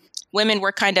 women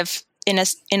were kind of in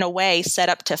a way set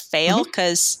up to fail,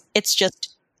 because it's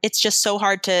just so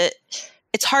hard to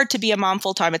be a mom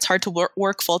full time. It's hard to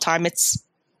work full time. It's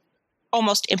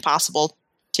almost impossible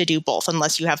to do both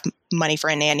unless you have money for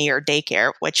a nanny or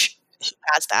daycare, which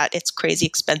has that. It's crazy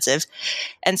expensive.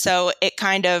 And so it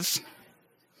kind of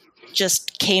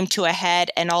just came to a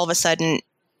head, and all of a sudden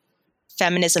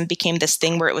feminism became this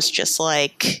thing where it was just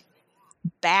like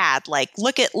bad. Like,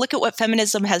 look at what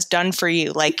feminism has done for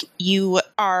you. Like, you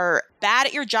are bad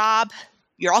at your job.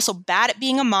 You're also bad at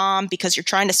being a mom because you're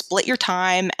trying to split your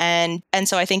time. And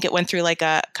so I think it went through like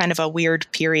a kind of a weird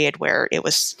period where it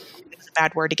was a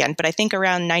bad word again. But I think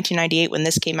around 1998, when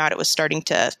this came out, it was starting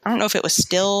to, I don't know if it was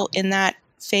still in that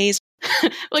phase.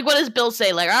 Like, what does Bill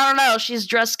say? Like, I don't know. She's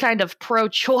dressed kind of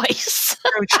pro-choice.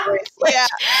 Pro-choice. Yeah.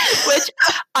 Which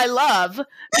I love,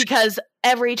 because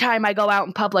every time I go out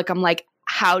in public, I'm like,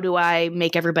 how do I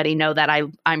make everybody know that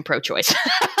I'm pro-choice?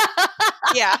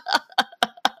 Yeah.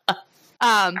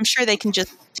 I'm sure they can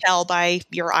just tell by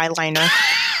your eyeliner.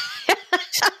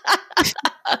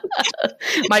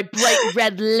 My bright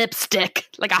red lipstick,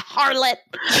 like a harlot.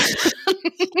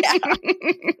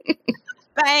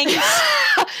 Thanks.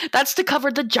 That's to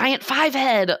cover the giant 5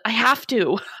 head. I have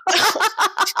to.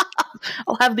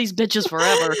 I'll have these bitches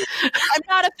forever. I'm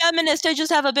not a feminist. I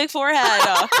just have a big forehead.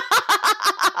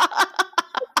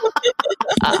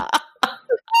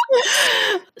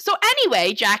 So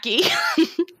anyway, Jackie,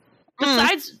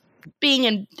 besides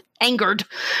being angered,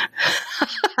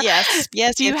 yes,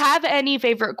 do you have any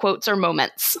favorite quotes or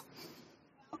moments?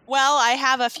 Well, I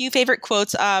have a few favorite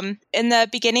quotes. In the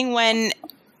beginning, when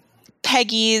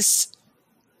Peggy's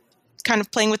kind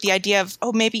of playing with the idea of,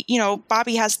 oh, maybe,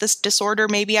 Bobby has this disorder.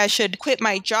 Maybe I should quit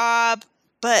my job.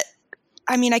 But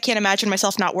I mean, I can't imagine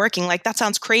myself not working. Like, that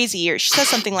sounds crazy. Or she says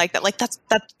something like that. Like, that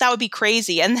would be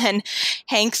crazy. And then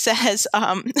Hank says,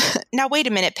 now, wait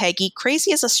a minute, Peggy.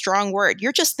 Crazy is a strong word.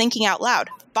 You're just thinking out loud.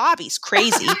 Bobby's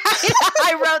crazy.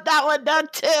 I wrote that one down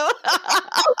too.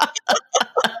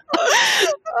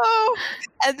 Oh.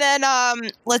 And then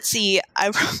let's see. I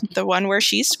wrote the one where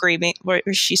she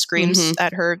screams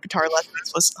at her guitar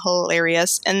lessons was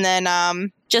hilarious. And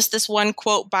then just this one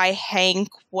quote by Hank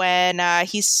when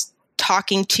he's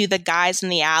talking to the guys in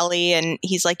the alley, and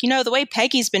he's like, the way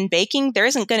Peggy's been baking, there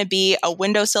isn't going to be a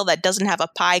windowsill that doesn't have a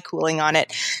pie cooling on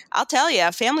it. I'll tell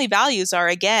you, family values are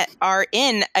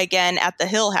in again at the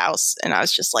Hill House. And I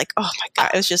was just like, oh my God,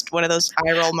 it was just one of those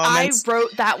eye roll moments. I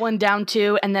wrote that one down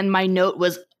too, and then my note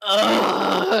was,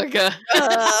 ugh.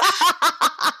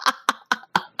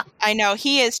 I know,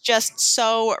 he is just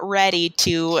so ready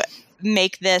to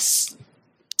make this,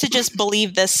 to just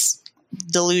believe this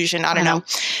delusion. I don't know.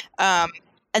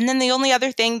 And then the only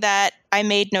other thing that I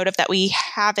made note of that we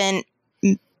haven't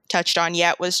touched on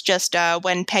yet was just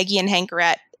when Peggy and Hank are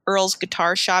at Earl's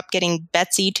guitar shop getting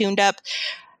Betsy tuned up.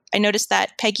 I noticed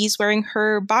that Peggy's wearing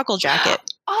her Boggle jacket.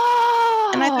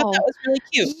 Oh! And I thought that was really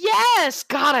cute. Yes!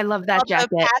 God, I love that jacket.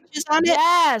 The patches on it.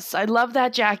 Yes! I love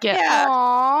that jacket. Yeah.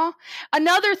 Aww.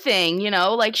 Another thing,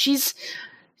 like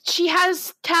she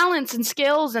has talents and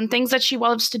skills and things that she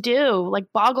loves to do.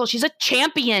 Like Boggle, she's a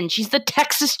champion. She's the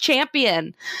Texas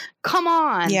champion. Come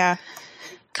on. Yeah.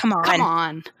 Come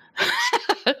on.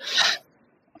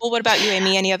 Well, what about you,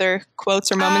 Amy? Any other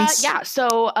quotes or moments? Yeah.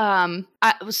 So,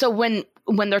 so when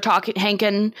they're talking, Hank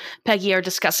and Peggy are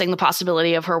discussing the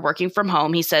possibility of her working from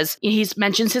home. He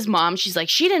mentions his mom. She's like,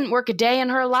 she didn't work a day in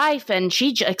her life, and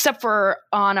except for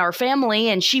on Our Family,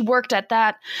 and she worked at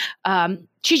that.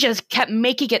 She just kept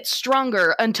making it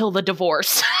stronger until the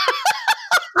divorce.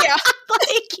 Yeah.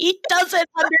 Like, he doesn't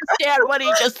understand what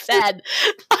he just said.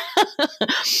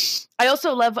 I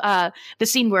also love the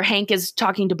scene where Hank is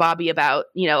talking to Bobby about,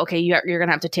 okay, you're going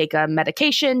to have to take a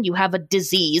medication. You have a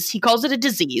disease. He calls it a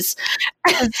disease.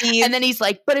 And then he's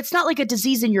like, but it's not like a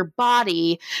disease in your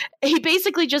body. He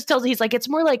basically just tells, he's like, it's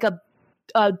more like a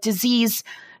disease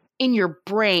in your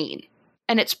brain.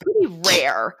 And it's pretty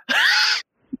rare.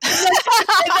 And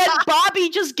then Bobby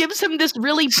just gives him this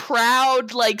really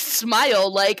proud, like,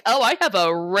 smile, like, oh, I have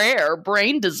a rare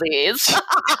brain disease.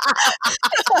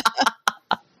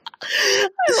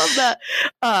 I love that.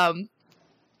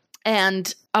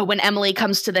 And when Emily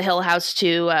comes to the Hill House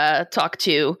to talk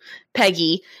to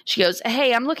Peggy, she goes,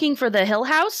 hey, I'm looking for the Hill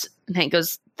House. And Hank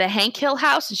goes, the Hank Hill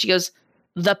House? And she goes,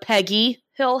 the Peggy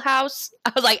Hill House?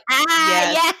 I was like,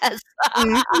 yes.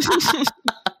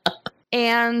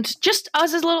 And just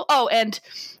as a little, and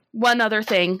one other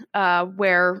thing,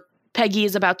 where Peggy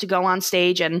is about to go on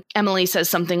stage and Emily says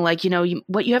something like,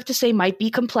 what you have to say might be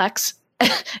complex.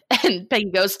 And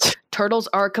Peggy goes, turtles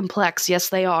are complex. Yes,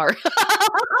 they are.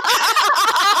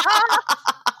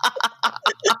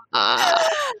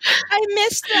 I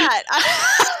missed that.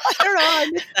 I don't know. I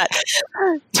missed that.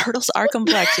 Turtles are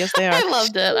complex. Yes, they are. I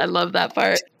loved it. I love that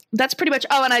part. That's pretty much.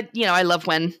 Oh, and I love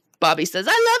when Bobby says,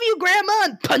 I love you, Grandma,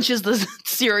 and punches the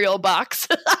cereal box.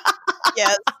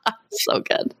 Yes. So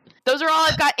good. Those are all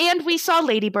I've got. And we saw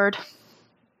Ladybird.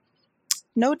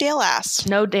 No Dale ass.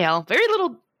 No Dale. Very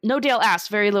little. No Dale ass.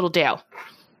 Very little Dale.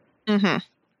 Mm-hmm.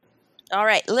 All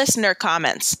right. Listener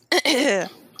comments. I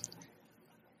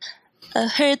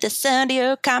heard the sound of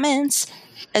your comments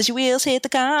as your wheels hit the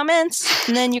comments,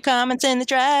 and then your comments in the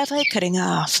driveway cutting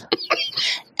off.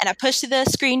 And I push through the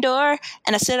screen door,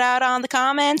 and I sit out on the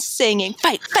comments singing,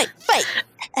 fight, fight, fight,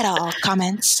 at all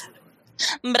comments.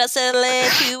 But I said,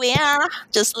 let you in,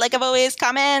 just like I've always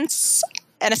comments.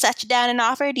 And I sat you down and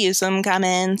offered you some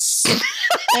comments.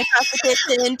 Across the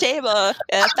kitchen table,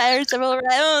 I fired several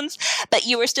rounds, but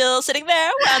you were still sitting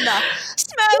there when the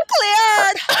smoke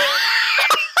cleared.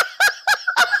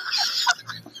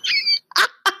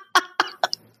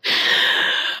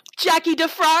 Jackie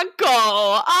DeFranco.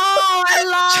 Oh, I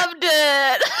loved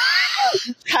it.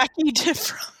 Jackie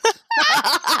DeFranco.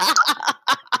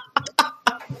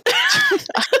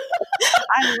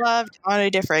 I loved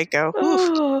Johnny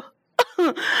DeFranco.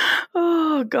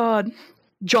 Oh, God.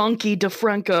 Jonky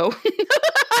DeFranco.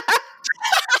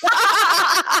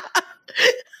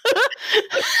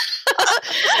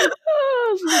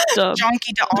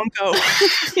 Jonky DeOnko.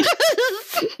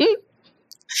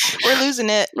 We're losing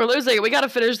it. We're losing it. We got to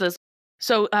finish this.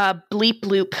 So, Bleep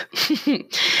Bloop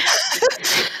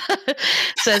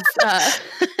says,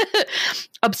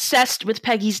 obsessed with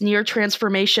Peggy's near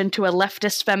transformation to a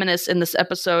leftist feminist in this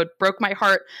episode. Broke my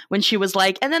heart when she was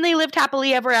like, and then they lived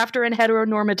happily ever after in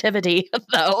heteronormativity,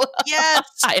 though. Yes.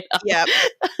 I know. Yep.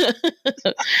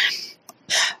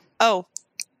 Oh,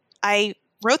 I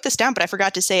wrote this down, but I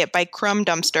forgot to say it. By Crumb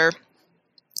Dumpster.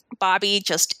 Bobby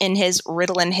just in his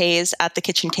Ritalin haze at the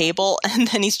kitchen table, and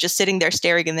then he's just sitting there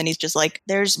staring, and then he's just like,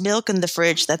 there's milk in the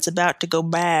fridge that's about to go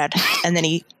bad. And then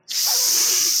and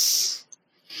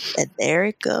there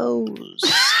it goes.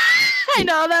 I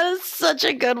know, that is such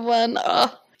a good one.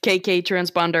 Oh. KK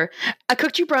Transponder. I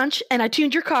cooked you brunch, and I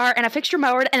tuned your car, and I fixed your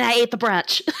mower, and I ate the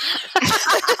brunch.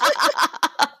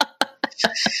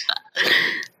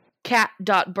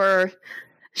 Cat.Burr.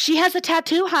 She has a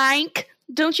tattoo, Hank.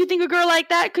 Don't you think a girl like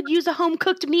that could use a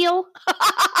home-cooked meal?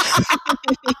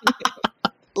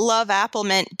 Love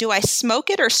Applemint. Do I smoke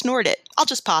it or snort it? I'll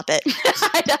just pop it.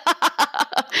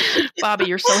 Bobby,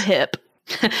 you're so hip.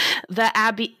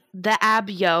 Abby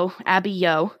Yo.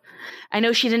 I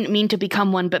know she didn't mean to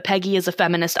become one, but Peggy is a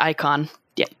feminist icon.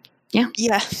 Yeah.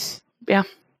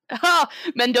 Oh,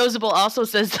 Mendozable also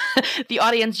says the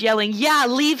audience yelling, yeah,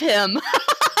 leave him.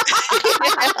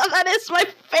 That is my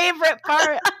favorite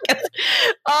part.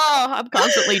 Oh, I'm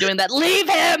constantly doing that. Leave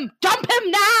him! Dump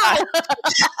him now!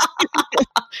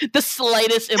 The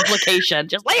slightest implication.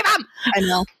 Just leave him! I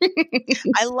know.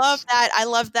 I love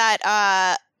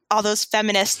that. All those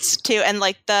feminists too. And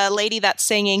like the lady that's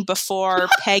singing before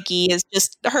Peggy is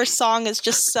just, her song is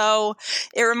just so,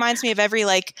 it reminds me of every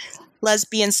like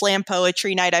lesbian slam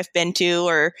poetry night I've been to,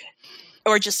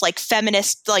 or just like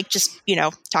feminist, like just,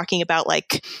 talking about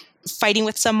like fighting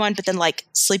with someone, but then like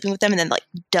sleeping with them and then like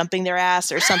dumping their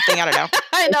ass or something. I don't know.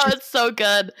 I know, it's so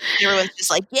good. Everyone's just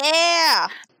like, yeah.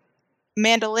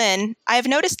 Mandolin. I have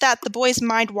noticed that the boy's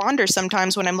mind wanders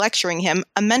sometimes when I'm lecturing him.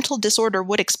 A mental disorder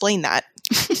would explain that.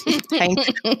 Hank.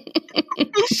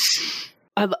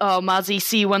 Mozzie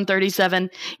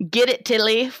C137. Get it,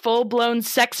 Tilly. Full-blown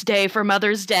sex day for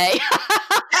Mother's Day.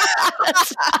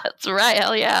 That's right.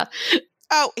 Hell yeah.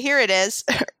 Oh, here it is.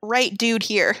 Right dude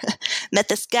here. Met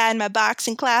this guy in my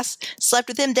boxing class, slept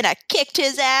with him, then I kicked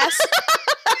his ass.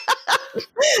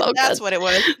 So That's good. what it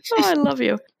was. Oh, I love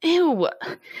you. Ew.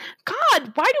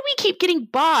 God, why do we keep getting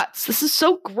bots? This is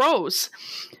so gross.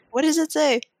 What does it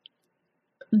say?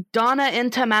 Donna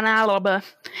Intamanalaba.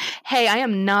 Hey, I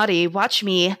am naughty. Watch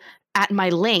me at my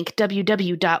link,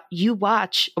 watchu.net,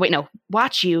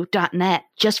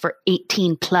 just for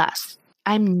 18 plus.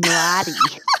 I'm naughty.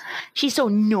 She's so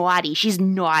naughty. She's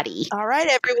naughty. All right,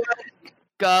 everyone.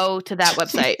 Go to that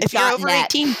website. If you're over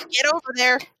 .net. 18, get over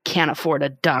there. Can't afford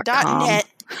a .com. .net.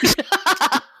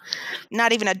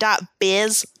 Not even a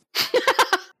 .biz.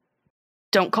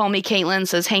 Don't call me Caitlin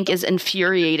says Hank is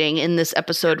infuriating in this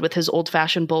episode with his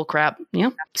old-fashioned bullcrap. Yeah.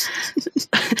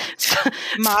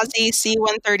 Mozzie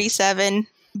C137.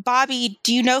 Bobby,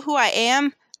 do you know who I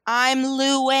am? I'm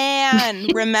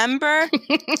Luann. Remember?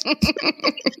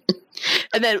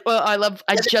 And then,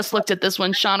 I just looked at this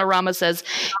one. Shauna Rama says,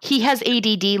 he has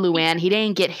ADD, Luann. He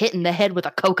didn't get hit in the head with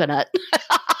a coconut.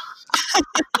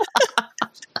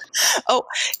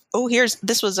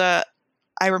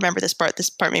 I remember this part. This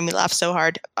part made me laugh so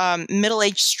hard.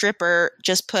 Middle-aged stripper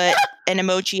just put an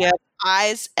emoji of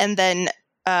eyes and then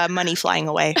money flying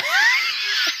away.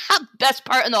 Best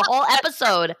part in the whole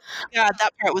episode. Yeah,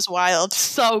 that part was wild.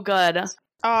 So good.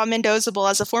 Mendozable,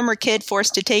 as a former kid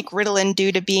forced to take Ritalin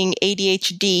due to being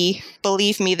ADHD,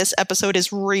 believe me, this episode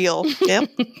is real. Yep.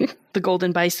 The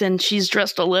Golden Bison, she's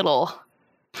dressed a little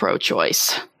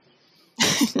pro-choice.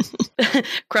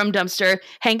 Crumb Dumpster,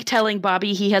 Hank telling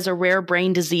Bobby he has a rare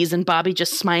brain disease and Bobby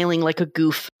just smiling like a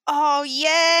goof. Oh,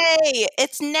 yay!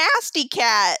 It's Nasty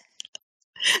Cat.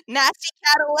 Nasty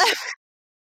Cat 11.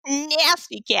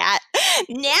 Nasty Cat.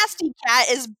 Nasty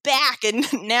Cat is back,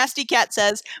 and Nasty Cat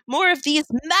says, more of these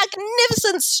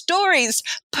magnificent stories.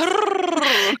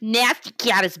 Prrr. Nasty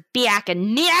Cat is back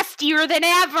and nastier than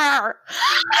ever.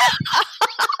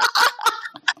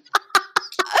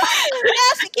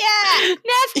 Nasty Cat!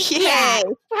 Nasty Cat!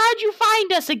 How'd you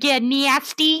find us again,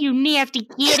 Nasty? You nasty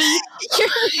kitty! You're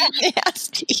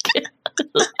nasty.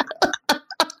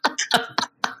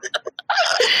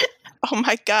 Oh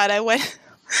my god, I went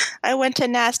to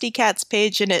Nasty Cat's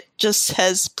page and it just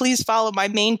says, please follow my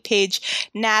main page,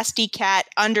 Nasty Cat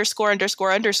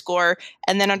 _____,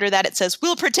 and then under that it says,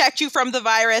 we'll protect you from the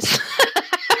virus.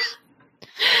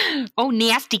 Oh,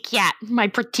 Nasty Cat, my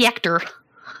protector.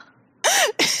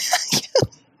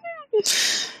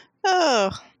 Oh.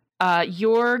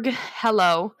 Jorg,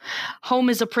 hello. Home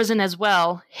is a prison as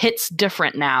well. Hits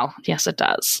different now. Yes, it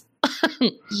does.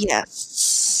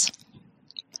 Yes.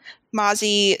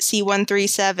 Mozzie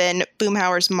C137,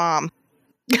 Boomhauer's mom.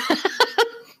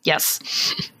 Yes.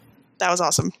 That was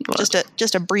awesome.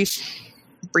 Just a brief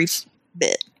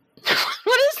bit.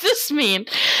 What does this mean?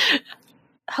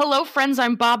 Hello, friends,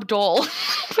 I'm Bob Dole.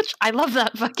 Which I love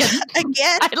that fucking...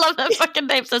 Again? I love that fucking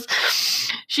name. Says,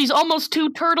 she's almost too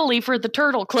turtley for the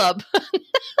Turtle Club. What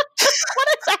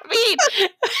does that mean?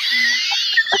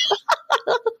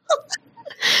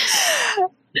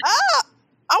 I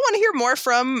want to hear more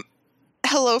from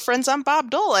Hello, friends, I'm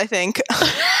Bob Dole, I think.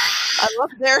 I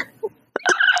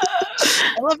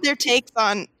love their takes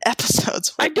on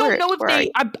episodes. I don't know if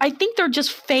I think they're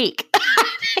just fake.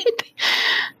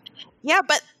 Yeah,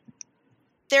 but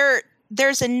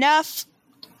there's enough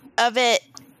of it.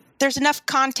 There's enough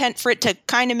content for it to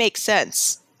kind of make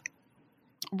sense.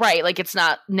 Right, like it's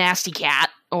not Nasty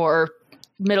Cat or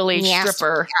middle-aged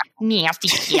stripper. Nasty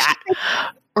Cat.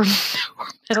 or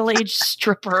middle-aged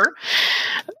stripper.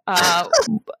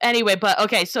 Anyway, but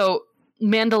okay, so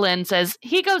Mandolin says,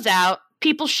 he goes out,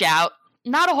 people shout,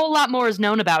 not a whole lot more is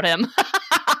known about him.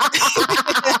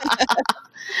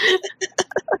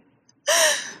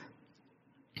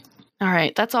 All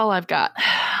right, that's all I've got.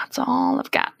 That's all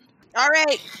I've got. All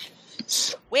right.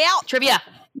 Well, trivia.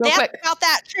 Real quick. About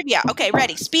that trivia. Okay,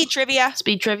 ready. Speed trivia.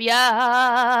 Speed trivia.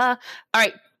 All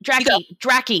right,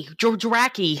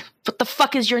 Dracky. What the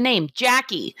fuck is your name?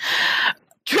 Jackie.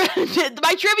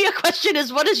 My trivia question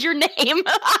is, what is your name?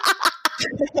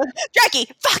 Jackie.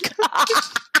 Fuck.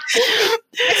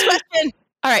 Next question.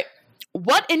 All right.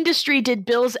 What industry did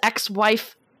Bill's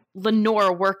ex-wife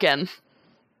Lenore work in?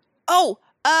 Oh,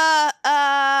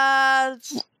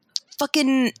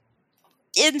 fucking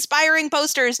inspiring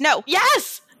posters. No.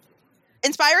 Yes.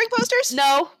 Inspiring posters?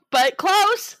 No, but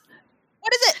close.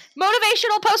 What is it?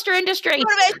 Motivational poster industry.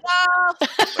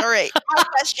 Motivational. All right. My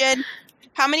question.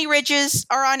 How many ridges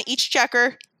are on each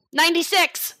checker?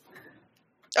 96.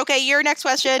 Okay, your next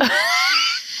question.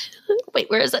 Wait,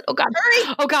 where is it? Oh, God.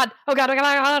 Hurry. Oh, God. Oh, God. Oh,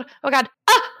 God. Oh, God.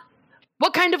 Ah!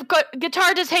 What kind of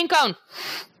guitar does Hank own?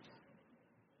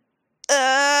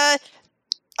 A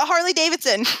Harley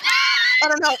Davidson. I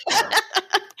don't know.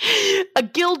 A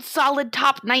Guild Solid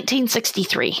Top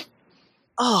 1963.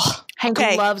 Oh, Hank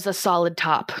okay. loves a solid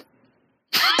top.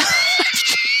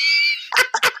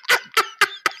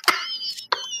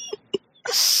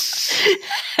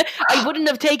 I wouldn't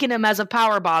have taken him as a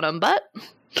power bottom, but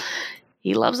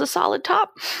he loves a solid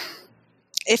top.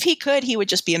 If he could, he would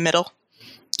just be a middle.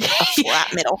 A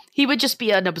flat middle. He would just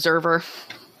be an observer.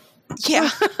 Yeah.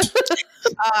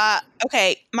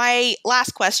 Okay, my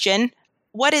last question.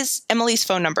 What is Emily's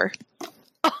phone number?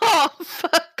 Oh,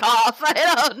 fuck off. I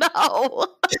don't know.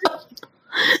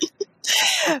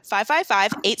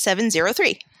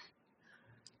 555-8703.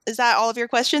 Is that all of your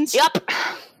questions? Yep.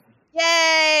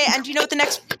 Yay! And do you know what the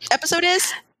next episode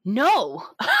is? No.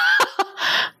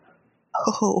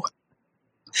 Oh.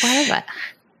 What is it?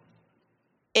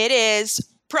 It is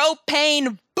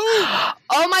Propane Boom!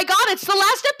 Oh my god, it's the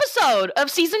last episode of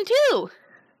season 2.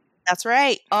 That's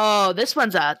right. Oh, this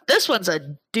one's a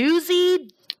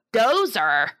doozy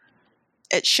dozer.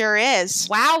 It sure is.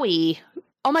 Wowie.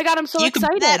 Oh my god, I'm so you excited.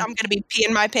 Can bet I'm going to be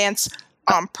peeing my pants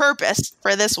on purpose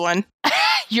for this one.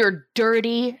 Your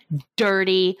dirty,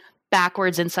 dirty,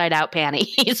 backwards inside out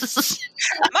panties.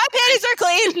 My panties are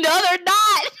clean. No, they're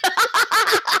not.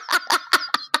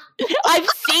 I've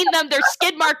seen them. They're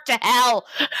skid marked to hell.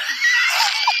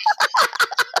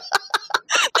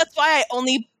 That's why I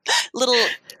only, little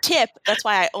tip, that's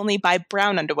why I only buy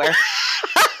brown underwear.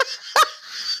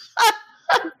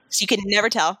 So you can never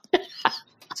tell.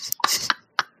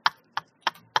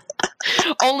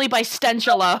 Only by stench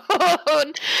alone. Oh,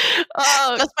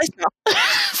 That's my smell.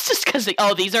 it's just because,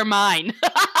 these are mine.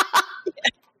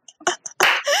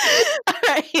 All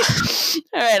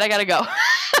right, I gotta go.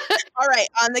 All right,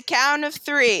 on the count of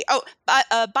 3. Oh,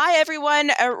 bye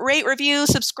everyone. Rate, review,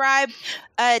 subscribe,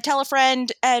 tell a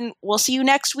friend, and we'll see you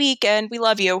next week. And we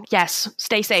love you. Yes,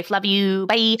 stay safe. Love you.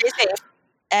 Bye. Stay safe.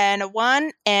 And a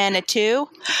 1 and a 2.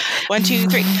 1, 2,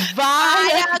 3.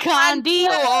 Vaya con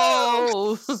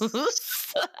Dios.